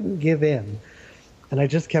just couldn't give in, and I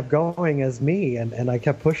just kept going as me, and I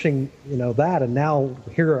kept pushing that, and now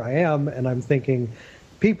here I am, and I'm thinking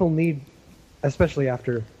people need, especially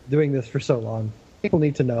after doing this for so long, people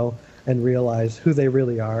need to know and realize who they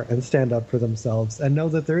really are and stand up for themselves and know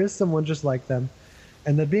that there is someone just like them,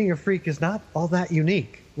 and that being a freak is not all that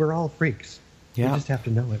unique. We're all freaks. Yeah. You just have to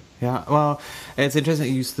know it. Yeah. Well, it's interesting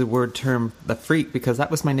you use the term the freak, because that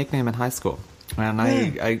was my nickname in high school. And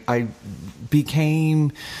I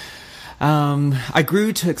became... I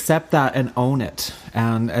grew to accept that and own it.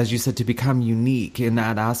 And as you said, to become unique in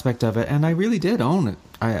that aspect of it. And I really did own it.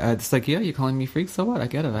 It's like, yeah, you're calling me freak, so what? I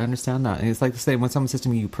get it. I understand that. And it's like the same when someone says to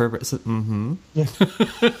me, you pervert. So,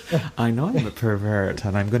 I know I'm a pervert,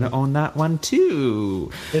 and I'm going to own that one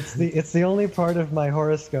too. It's the only part of my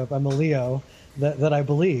horoscope, I'm a Leo, that I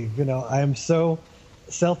believe. I am so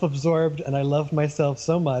self-absorbed, and I love myself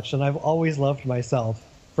so much, and I've always loved myself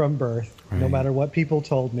from birth, no matter what people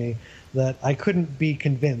told me, that I couldn't be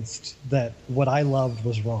convinced that what I loved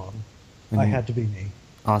was wrong. I had to be me.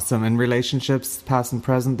 Awesome. And relationships, past and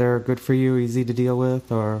present, they're good for you, easy to deal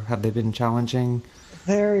with, or have they been challenging?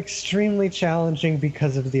 They're extremely challenging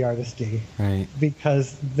because of the Artist D. Right.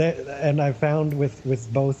 And I found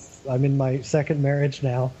with both, I'm in my second marriage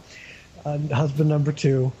now, husband number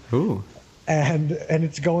 2. Ooh. And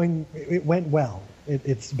it went well.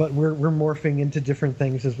 But we're morphing into different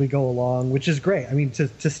things as we go along, which is great. I mean,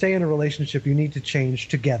 to stay in a relationship, you need to change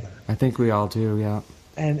together. I think we all do, yeah.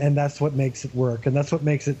 And that's what makes it work. And that's what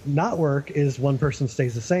makes it not work, is one person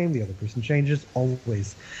stays the same, the other person changes,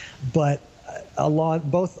 always. But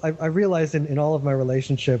I realized in all of my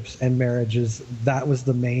relationships and marriages, that was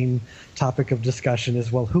the main topic of discussion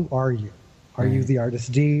is, well, who are you? Are you the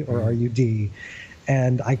Artist D or are you D?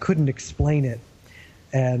 And I couldn't explain it.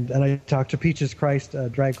 And I talked to Peaches Christ, a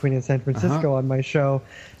drag queen in San Francisco, on my show,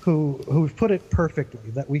 who put it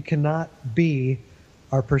perfectly, that we cannot be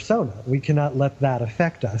our persona. We cannot let that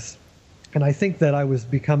affect us. And I think that I was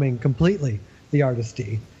becoming completely the Artist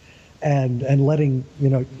D. and letting,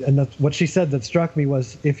 and that's what she said that struck me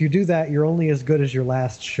was, if you do that, you're only as good as your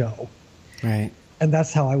last show. Right. And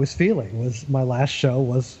that's how I was feeling, was my last show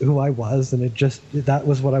was who I was, and that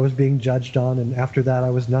was what I was being judged on, and after that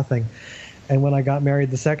I was nothing. And when I got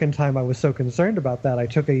married the second time, I was so concerned about that, I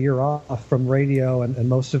took a year off from radio and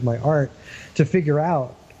most of my art to figure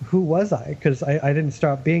out who was I, because I didn't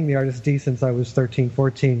stop being the Artist D since I was 13,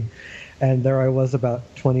 14, and there I was about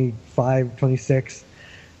 25, 26,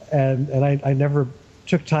 and I never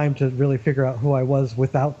took time to really figure out who I was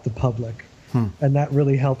without the public. And that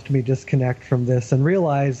really helped me disconnect from this and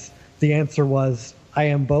realize the answer was, I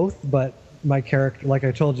am both, but my character, like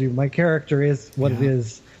I told you, my character is what it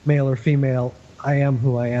is, male or female. I am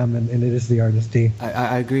who I am, and it is the Artist D.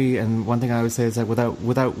 I agree, and one thing I always say is that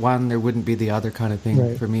without one, there wouldn't be the other kind of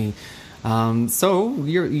thing for me. So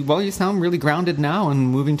you sound really grounded now and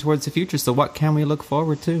moving towards the future. So what can we look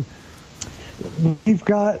forward to? We've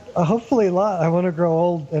got hopefully a lot. I want to grow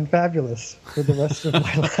old and fabulous for the rest of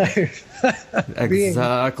my life.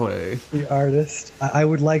 Exactly. Being the artist. I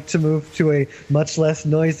would like to move to a much less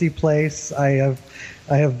noisy place. I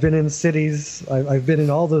have been in cities. I've been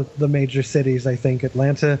in all the major cities, I think,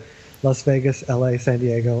 Atlanta, Las Vegas, LA, San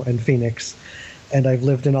Diego, and Phoenix. And I've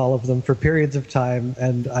lived in all of them for periods of time,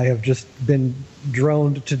 and I have just been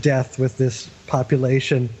droned to death with this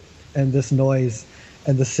population and this noise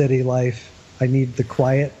and the city life. I need the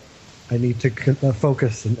quiet. I need to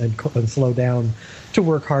focus and slow down to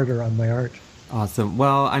work harder on my art. Awesome.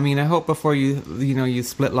 Well, I mean, I hope before you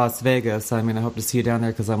split Las Vegas, I mean, I hope to see you down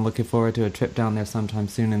there, because I'm looking forward to a trip down there sometime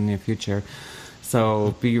soon in the near future.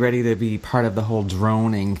 So be ready to be part of the whole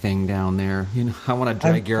droning thing down there. I want to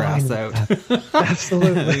drag your ass out.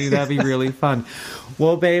 Absolutely. That'd be really fun.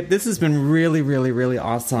 Well, babe, this has been really, really, really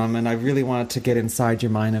awesome. And I really wanted to get inside your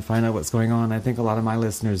mind and find out what's going on. I think a lot of my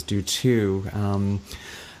listeners do too. So I'm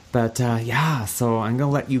going to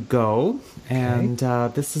let you go. And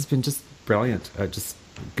this has been just brilliant. Just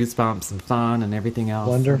goosebumps and fun and everything else.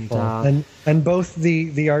 Wonderful. And both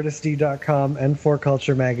the theartistd.com and For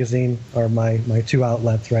Culture magazine are my two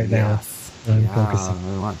outlets right now.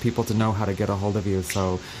 I want people to know how to get a hold of you.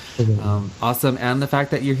 So awesome. And the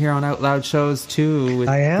fact that you're here on Out Loud shows too with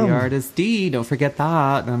The Artist D. Don't forget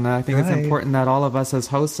that. And I think it's important that all of us as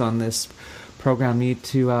hosts on this program need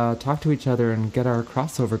to talk to each other and get our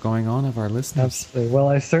crossover going on of our listeners. Absolutely. Well,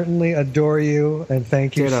 I certainly adore you, and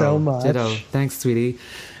thank you so much. Ditto. Thanks, sweetie.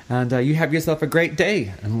 And you have yourself a great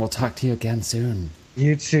day, and we'll talk to you again soon.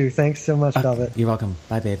 You too. Thanks so much, Velvet. You're welcome.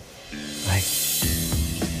 Bye, babe. Bye.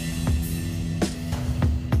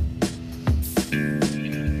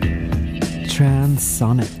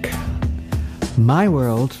 Transonic. My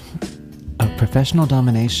world of professional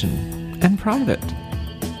domination and private.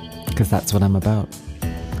 Because that's what I'm about.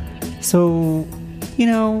 So,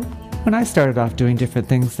 when I started off doing different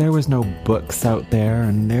things, there was no books out there,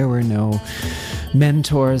 and there were no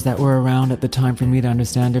mentors that were around at the time for me to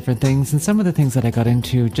understand different things. And some of the things that I got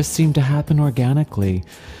into just seemed to happen organically.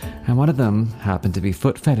 And one of them happened to be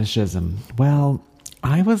foot fetishism. Well,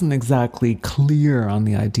 I wasn't exactly clear on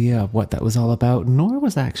the idea of what that was all about, nor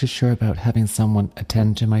was I actually sure about having someone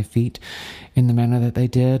attend to my feet in the manner that they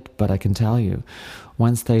did. But I can tell you,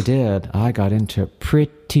 once they did, I got into it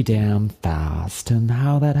pretty damn fast. And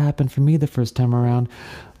how that happened for me the first time around,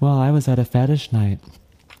 well, I was at a fetish night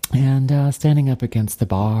and standing up against the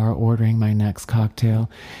bar, ordering my next cocktail.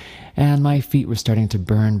 And my feet were starting to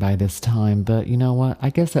burn by this time. But you know what? I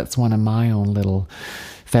guess that's one of my own little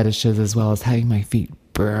fetishes, as well as having my feet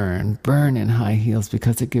burn in high heels,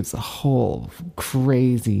 because it gives a whole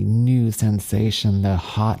crazy new sensation. The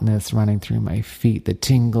hotness running through my feet, the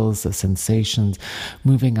tingles, the sensations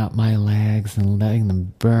moving up my legs and letting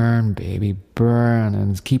them burn, baby, burn,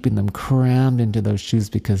 and keeping them crammed into those shoes,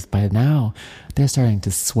 because by now they're starting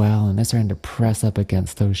to swell and they're starting to press up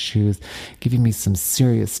against those shoes, giving me some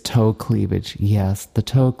serious toe cleavage. Yes, the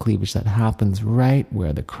toe cleavage that happens right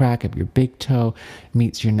where the crack of your big toe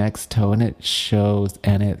meets your next toe, and it shows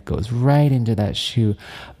and it goes right into that shoe,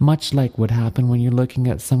 much like what happened when you're looking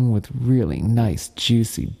at someone with really nice,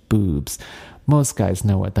 juicy boobs. Most guys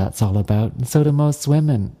know what that's all about, and so do most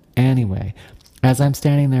women. Anyway, as I'm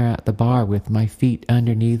standing there at the bar with my feet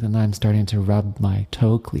underneath and I'm starting to rub my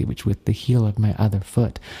toe cleavage with the heel of my other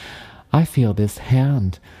foot, I feel this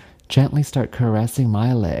hand gently start caressing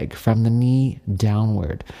my leg from the knee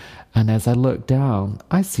downward. And as I look down,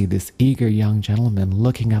 I see this eager young gentleman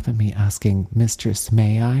looking up at me asking, "Mistress,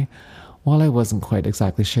 may I?" Well, I wasn't quite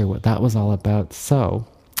exactly sure what that was all about, so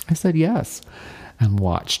I said yes. and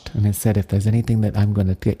watched. And I said, if there's anything that I'm going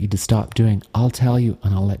to get you to stop doing, I'll tell you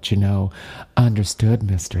and I'll let you know. Understood,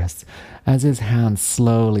 mistress. As his hand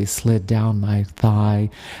slowly slid down my thigh.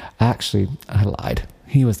 Actually, I lied.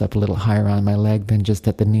 He was up a little higher on my leg than just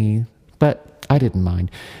at the knee, but I didn't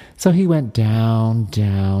mind. So he went down,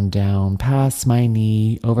 down, down, past my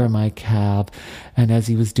knee, over my calf, and as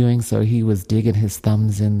he was doing so, he was digging his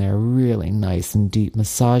thumbs in there really nice and deep,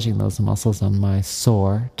 massaging those muscles on my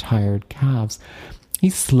sore, tired calves.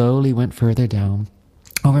 He slowly went further down,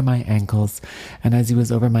 over my ankles, and as he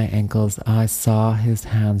was over my ankles, I saw his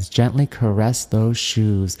hands gently caress those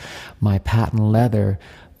shoes, my patent leather,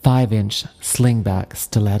 5-inch slingback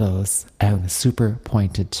stilettos, and a super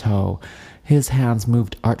pointed toe. His hands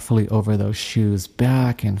moved artfully over those shoes,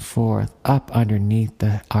 back and forth, up underneath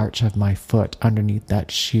the arch of my foot, underneath that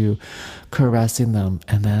shoe, caressing them,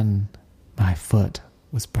 and then my foot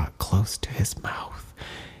was brought close to his mouth.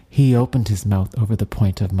 He opened his mouth over the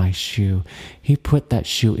point of my shoe. He put that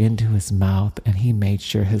shoe into his mouth, and he made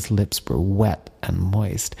sure his lips were wet and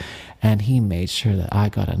moist, and he made sure that I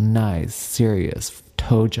got a nice, serious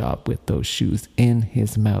toe job with those shoes in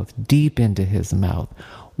his mouth, deep into his mouth.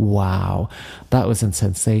 Wow, that was a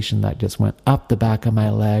sensation that just went up the back of my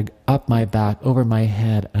leg, up my back, over my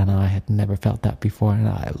head, and I had never felt that before, and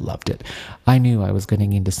I loved it. I knew I was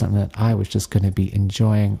getting into something that I was just going to be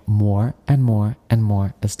enjoying more and more and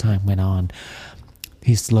more as time went on.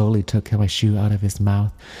 He slowly took my shoe out of his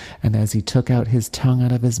mouth, and as he took out his tongue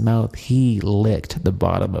out of his mouth, he licked the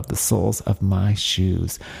bottom of the soles of my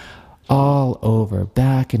shoes. All over,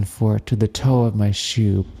 back and forth to the toe of my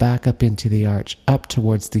shoe, back up into the arch, up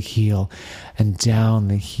towards the heel, and down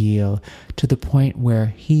the heel, to the point where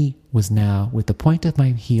he was now, with the point of my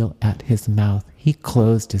heel at his mouth. He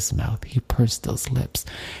closed his mouth, he pursed those lips,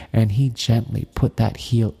 and he gently put that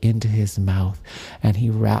heel into his mouth, and he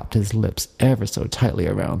wrapped his lips ever so tightly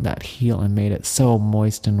around that heel and made it so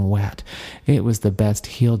moist and wet. It was the best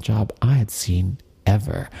heel job I had seen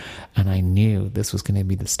ever, and I knew this was going to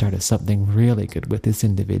be the start of something really good with this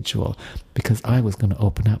individual, because I was going to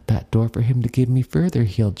open up that door for him to give me further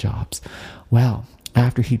heel jobs. Well,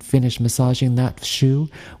 after he'd finished massaging that shoe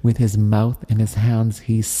with his mouth and his hands,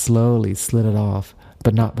 he slowly slid it off,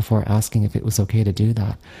 but not before asking if it was okay to do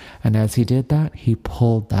that. And as he did that, he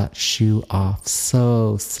pulled that shoe off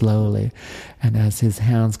so slowly, and as his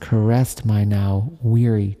hands caressed my now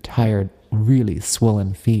weary, tired, really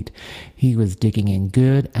swollen feet, he was digging in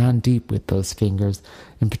good and deep with those fingers,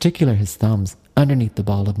 in particular his thumbs, underneath the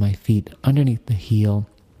ball of my feet, underneath the heel,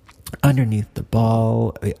 underneath the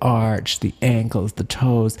ball, the arch, the ankles, the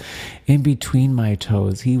toes, in between my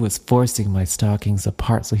toes. He was forcing my stockings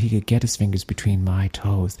apart so he could get his fingers between my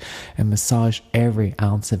toes and massage every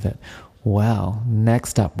ounce of it. Well,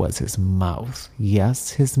 next up was his mouth.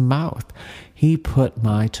 Yes, his mouth. He put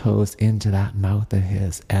my toes into that mouth of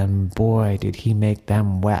his, and boy, did he make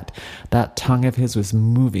them wet. That tongue of his was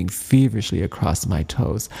moving feverishly across my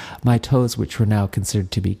toes which were now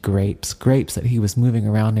considered to be grapes that he was moving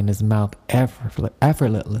around in his mouth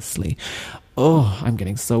effortlessly. Oh, I'm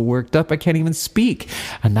getting so worked up I can't even speak.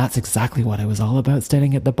 And that's exactly what I was all about,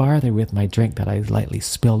 standing at the bar there with my drink that I lightly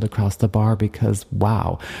spilled across the bar, because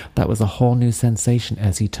wow, that was a whole new sensation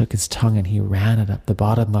as he took his tongue and he ran it up the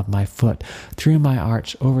bottom of my foot, through my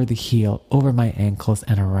arch, over the heel, over my ankles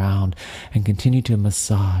and around, and continued to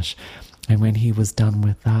massage. And when he was done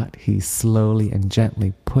with that, he slowly and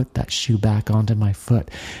gently put that shoe back onto my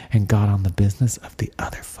foot and got on the business of the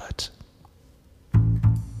other foot.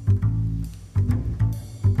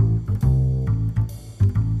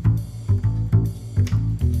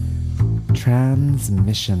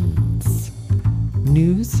 Transmissions.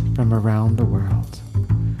 News from around the world.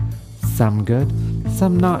 Some good,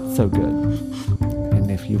 some not so good.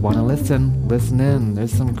 And if you want to listen in.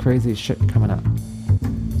 There's some crazy shit coming up.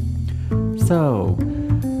 So,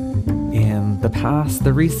 in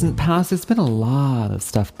the recent past, there's been a lot of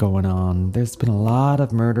stuff going on. There's been a lot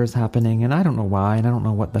of murders happening, and I don't know why, and I don't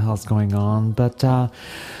know what the hell's going on, but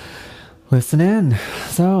listen in.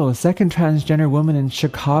 So, second transgender woman in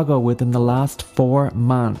Chicago within the last 4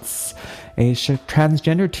 months. A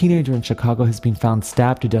transgender teenager in Chicago has been found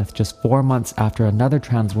stabbed to death just 4 months after another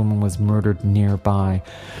trans woman was murdered nearby.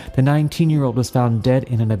 The 19-year-old was found dead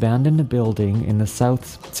in an abandoned building in the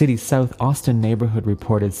city's South Austin neighborhood,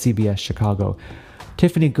 reported CBS Chicago.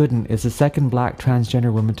 Tiffany Gooden is the second black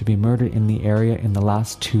transgender woman to be murdered in the area in the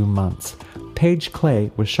last 2 months. Paige Clay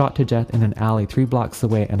was shot to death in an alley 3 blocks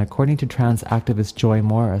away, and according to trans activist Joy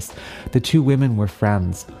Morris, the two women were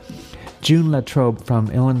friends. June Latrobe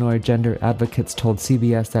from Illinois Gender Advocates told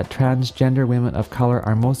CBS that transgender women of color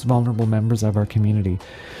are most vulnerable members of our community.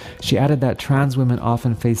 She added that trans women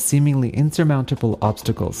often face seemingly insurmountable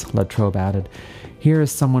obstacles. Latrobe added, "Here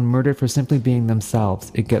is someone murdered for simply being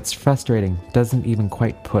themselves. It gets frustrating, doesn't even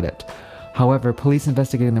quite put it." However, police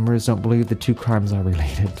investigating the murders don't believe the two crimes are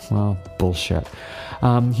related. Well, bullshit.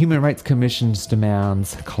 Human Rights Commission's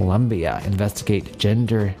demands Colombia investigate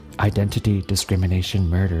gender identity discrimination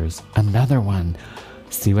murders. Another one.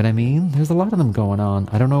 See what I mean? There's a lot of them going on.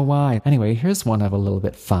 I don't know why. Anyway, here's one of a little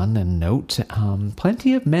bit fun and note.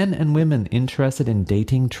 Plenty of men and women interested in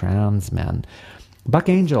dating trans men. Buck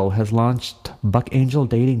Angel has launched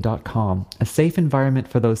buckangeldating.com, a safe environment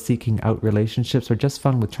for those seeking out relationships or just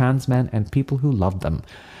fun with trans men and people who love them.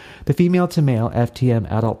 The female-to-male FTM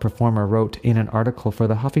adult performer wrote in an article for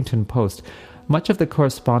the Huffington Post, "Much of the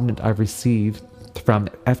correspondence I've received from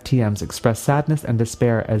FTMs expressed sadness and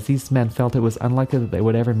despair as these men felt it was unlikely that they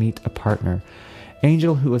would ever meet a partner."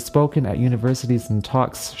 Angel, who has spoken at universities and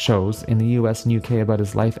talks shows in the US and UK about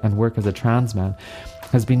his life and work as a trans man,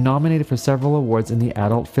 has been nominated for several awards in the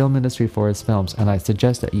adult film industry for his films, and I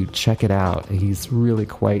suggest that you check it out. He's really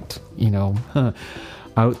quite,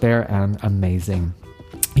 out there and amazing.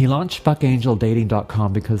 He launched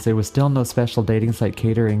buckangeldating.com because there was still no special dating site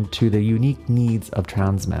catering to the unique needs of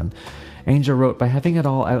trans men. Angel wrote, "By having it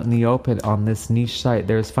all out in the open on this niche site,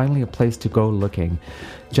 there is finally a place to go looking.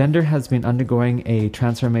 Gender has been undergoing a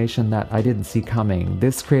transformation that I didn't see coming.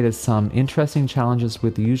 This created some interesting challenges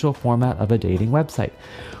with the usual format of a dating website.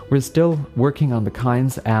 We're still working on the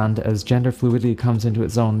kinds, and as gender fluidity comes into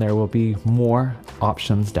its own, there will be more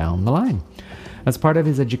options down the line." As part of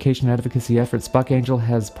his education and advocacy efforts, Buck Angel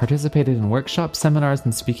has participated in workshops, seminars,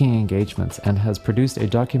 and speaking engagements, and has produced a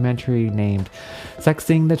documentary named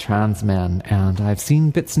Sexing the Trans Men. And I've seen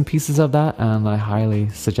bits and pieces of that, and I highly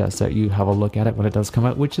suggest that you have a look at it when it does come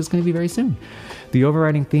out, which is going to be very soon. The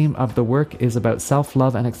overriding theme of the work is about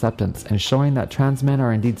self-love and acceptance, and showing that trans men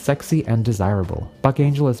are indeed sexy and desirable. Buck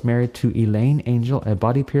Angel is married to Elaine Angel, a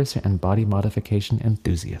body piercer and body modification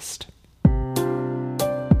enthusiast.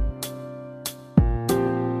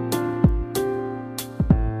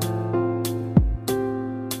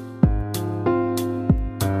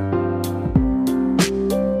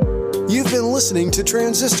 You've been listening to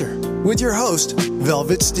Transistor with your host,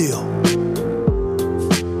 Velvet Steel.